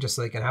time, just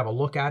so they can have a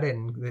look at it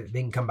and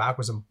they can come back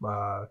with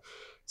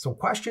some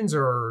questions,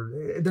 or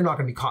they're not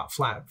going to be caught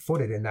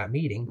flat-footed in that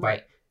meeting. But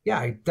Right.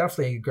 yeah,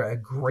 definitely a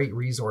great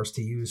resource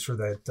to use for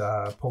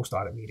that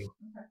post-audit meeting.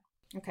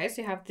 Okay,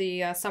 so you have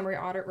the summary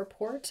audit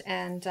report,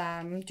 and do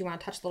you want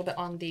to touch a little bit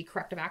on the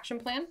corrective action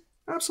plan?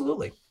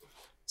 Absolutely.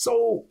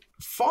 So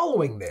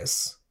following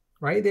this,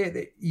 right,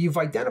 you've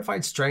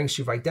identified strengths,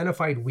 you've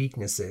identified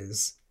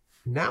weaknesses.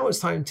 Now it's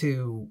time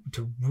to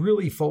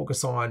really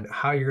focus on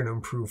how you're going to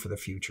improve for the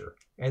future.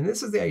 And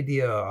this is the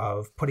idea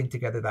of putting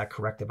together that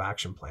corrective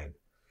action plan.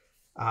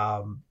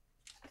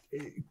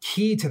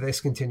 Key to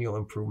this continual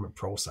improvement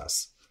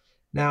process.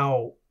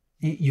 Now,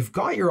 you've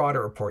got your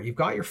audit report, you've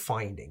got your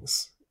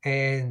findings,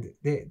 and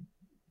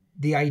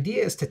the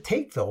idea is to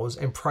take those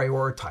and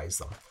prioritize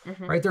them,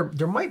 right?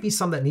 There might be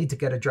some that need to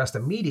get addressed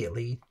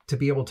immediately to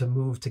be able to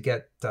move to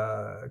get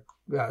to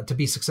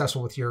be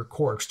successful with your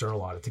core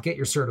external audit, to get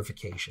your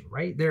certification,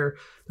 right? There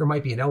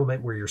might be an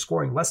element where you're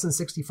scoring less than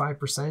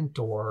 65%,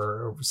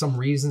 or some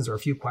reasons or a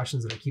few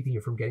questions that are keeping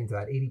you from getting to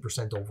that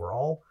 80%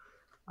 overall.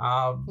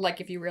 Like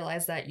if you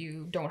realize that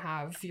you don't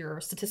have your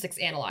statistics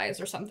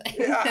analyzed or something.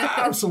 Yeah,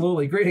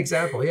 absolutely. Great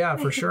example. Yeah,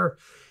 for sure.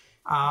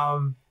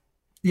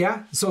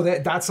 Yeah, so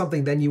that's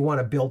something then you want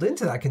to build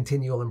into that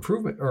continual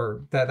improvement,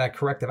 or that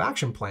corrective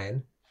action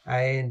plan,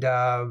 and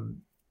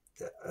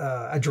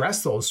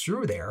address those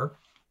through there,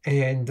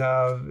 and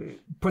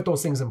put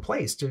those things in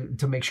place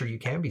to make sure you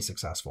can be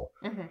successful.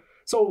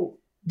 So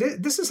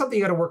this is something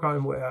you got to work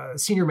on.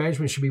 Senior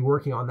management should be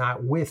working on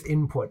that with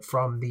input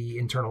from the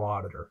internal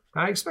auditor.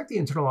 I expect the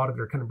internal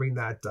auditor kind of bring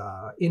that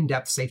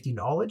in-depth safety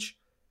knowledge,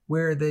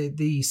 where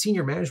the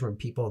senior management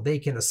people, they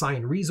can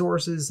assign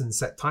resources and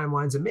set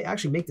timelines and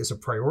actually make this a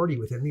priority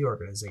within the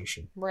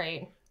organization.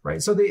 Right.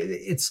 So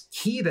it's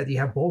key that you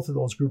have both of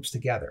those groups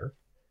together.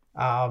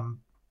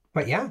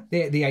 But yeah,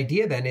 the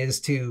idea then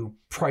is to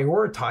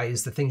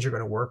prioritize the things you're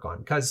going to work on,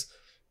 because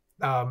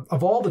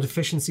of all the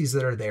deficiencies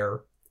that are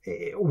there,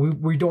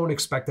 we don't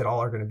expect that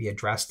all are going to be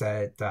addressed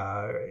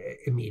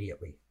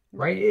immediately.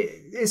 Right.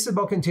 It's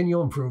about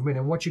continual improvement,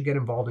 and once you get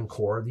involved in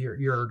core,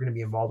 you're going to be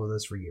involved with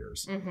this for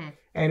years.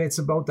 And it's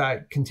about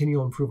that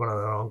continual improvement on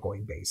an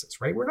ongoing basis,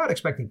 right? We're not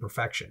expecting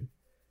perfection.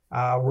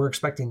 We're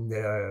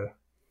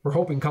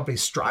hoping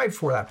companies strive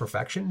for that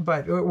perfection,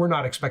 but we're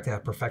not expecting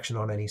that perfection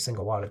on any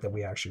single audit that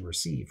we actually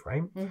receive,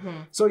 right?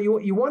 So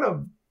you want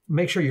to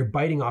make sure you're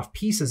biting off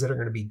pieces that are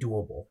going to be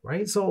doable,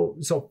 right?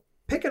 So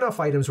pick enough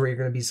items where you're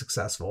going to be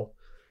successful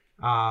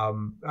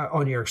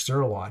on your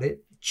external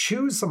audit.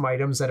 Choose some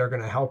items that are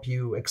going to help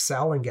you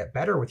excel and get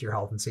better with your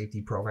health and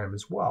safety program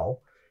as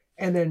well.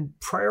 And then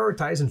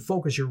prioritize and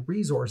focus your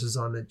resources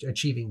on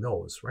achieving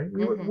those, right?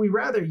 We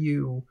rather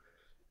you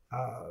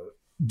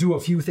do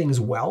a few things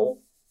well,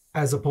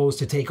 as opposed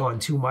to take on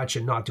too much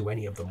and not do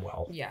any of them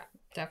well. Yeah,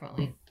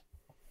 definitely.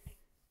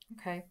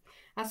 Okay.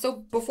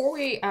 So before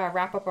we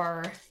wrap up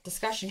our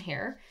discussion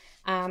here,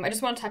 I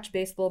just want to touch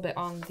base a little bit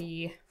on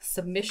the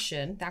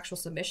actual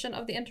submission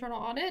of the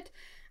internal audit.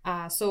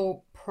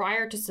 So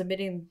prior to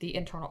submitting the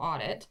internal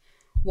audit,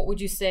 what would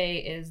you say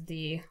is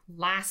the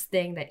last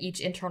thing that each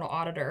internal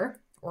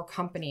auditor or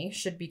company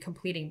should be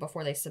completing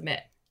before they submit?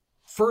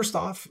 First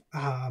off,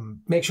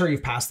 make sure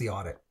you've passed the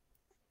audit.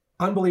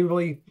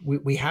 Unbelievably,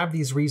 we have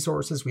these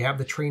resources, we have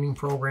the training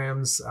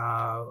programs.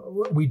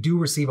 We do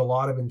receive a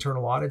lot of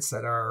internal audits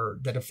that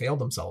have failed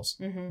themselves,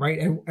 right?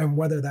 And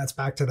whether that's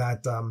back to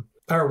that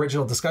our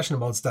original discussion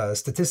about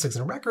statistics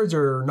and records,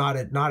 or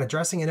not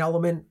addressing an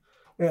element,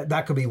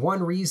 that could be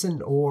one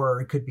reason, or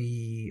it could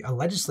be a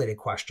legislative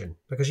question,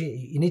 because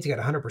you need to get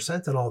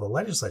 100% on all the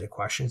legislative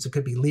questions. It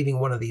could be leaving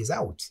one of these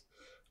out,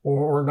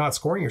 or not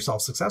scoring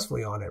yourself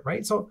successfully on it,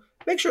 right? So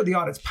make sure the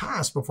audit's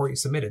passed before you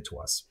submit it to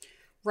us.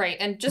 Right.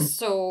 And just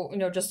so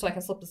I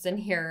can slip this in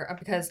here,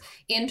 because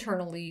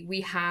internally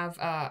we have,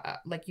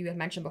 like you had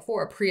mentioned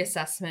before, a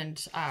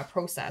pre-assessment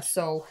process.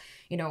 So,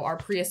 our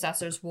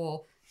pre-assessors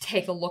will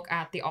take a look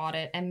at the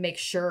audit and make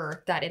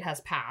sure that it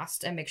has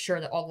passed, and make sure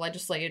that all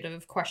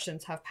legislative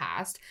questions have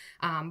passed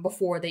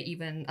before they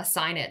even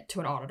assign it to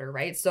an auditor,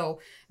 right? So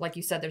like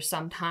you said, there's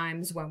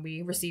sometimes when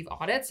we receive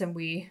audits and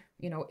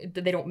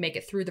they don't make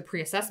it through the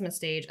pre-assessment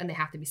stage and they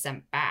have to be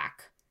sent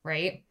back,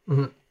 right?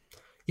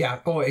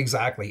 Yeah. Oh,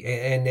 exactly.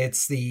 And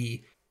it's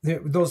the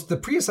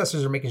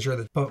pre-assessors are making sure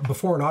that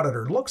before an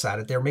auditor looks at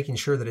it, they're making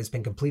sure that it's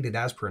been completed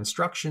as per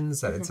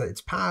instructions, that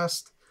it's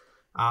passed,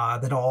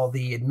 that all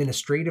the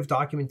administrative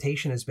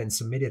documentation has been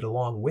submitted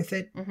along with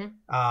it.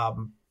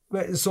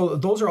 So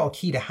those are all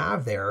key to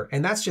have there.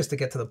 And that's just to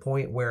get to the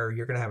point where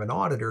you're going to have an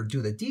auditor do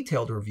the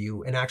detailed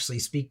review and actually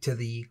speak to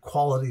the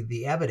quality of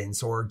the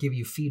evidence, or give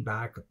you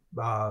feedback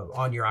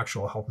on your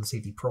actual health and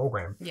safety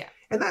program. Yeah.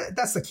 And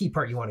that's the key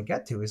part you want to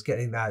get to, is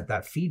getting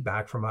that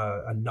feedback from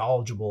a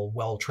knowledgeable,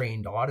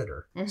 well-trained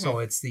auditor. So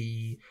it's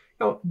do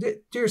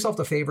yourself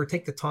the favor,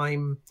 take the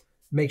time,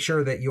 make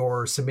sure that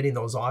you're submitting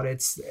those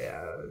audits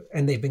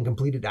and they've been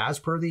completed as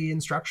per the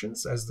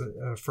instructions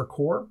for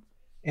core.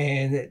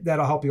 And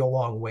that'll help you a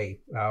long way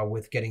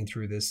with getting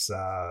through this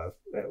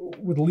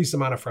with the least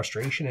amount of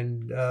frustration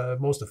and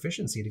most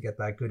efficiency to get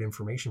that good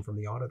information from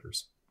the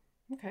auditors.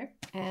 Okay.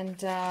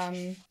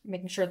 And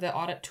making sure the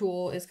audit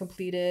tool is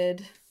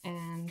completed.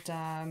 And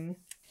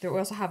we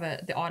also have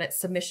the audit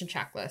submission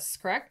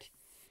checklist, correct?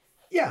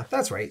 Yeah,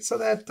 that's right. So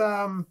that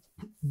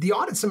the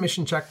audit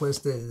submission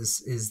checklist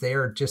is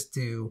there just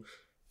to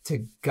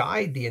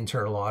guide the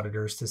internal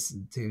auditors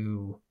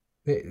to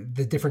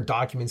the different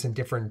documents and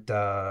different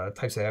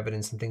types of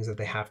evidence and things that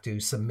they have to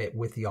submit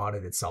with the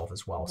audit itself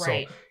as well.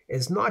 Right. So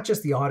it's not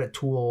just the audit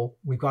tool.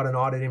 We've got an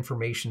audit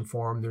information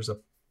form. There's a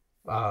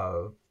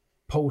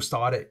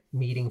post-audit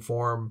meeting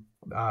form,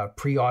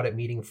 pre-audit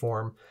meeting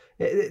form.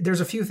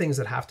 There's a few things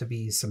that have to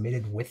be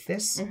submitted with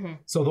this. Mm-hmm.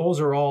 So those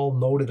are all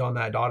noted on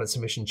that audit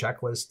submission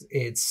checklist.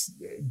 It's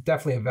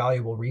definitely a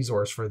valuable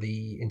resource for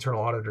the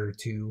internal auditor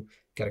to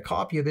get a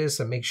copy of this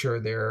and make sure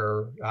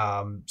they're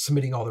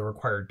submitting all the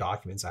required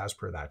documents as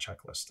per that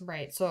checklist.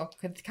 Right. So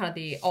kind of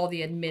the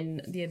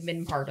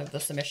admin part of the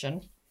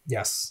submission.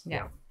 Yes.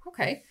 Yeah.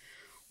 Okay.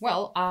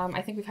 Well,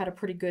 I think we've had a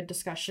pretty good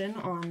discussion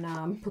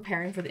on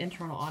preparing for the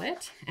internal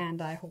audit,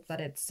 and I hope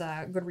that it's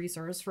a good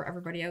resource for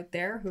everybody out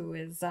there who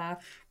is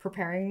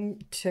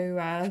preparing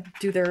to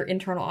do their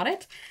internal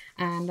audit.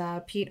 And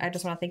Pete, I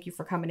just want to thank you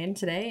for coming in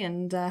today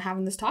and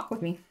having this talk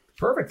with me.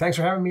 Perfect. Thanks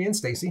for having me in,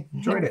 Stacey.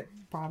 Enjoyed it.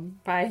 No problem.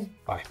 Bye.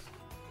 Bye.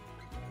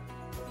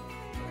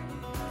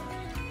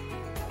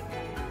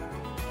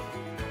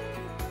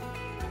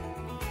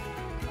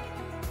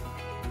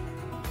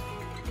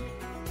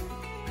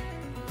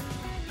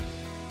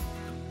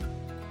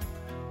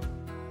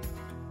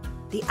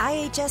 The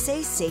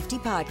IHSA Safety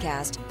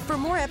Podcast. For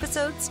more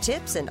episodes,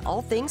 tips, and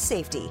all things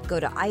safety, go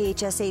to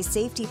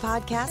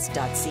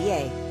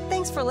ihsasafetypodcast.ca.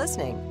 Thanks for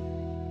listening.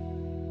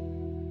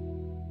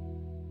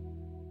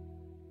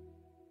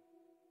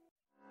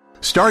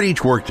 Start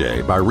each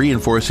workday by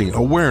reinforcing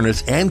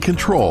awareness and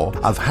control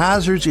of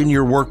hazards in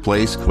your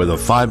workplace with a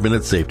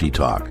 5-minute safety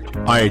talk.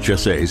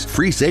 IHSA's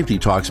Free Safety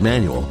Talks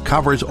manual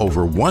covers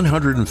over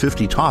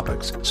 150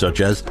 topics,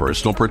 such as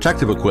personal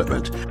protective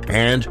equipment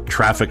and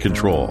traffic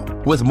control,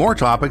 with more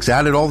topics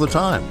added all the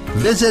time.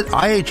 Visit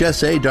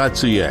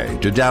ihsa.ca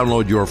to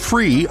download your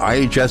free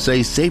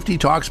IHSA Safety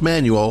Talks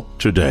manual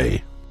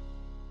today.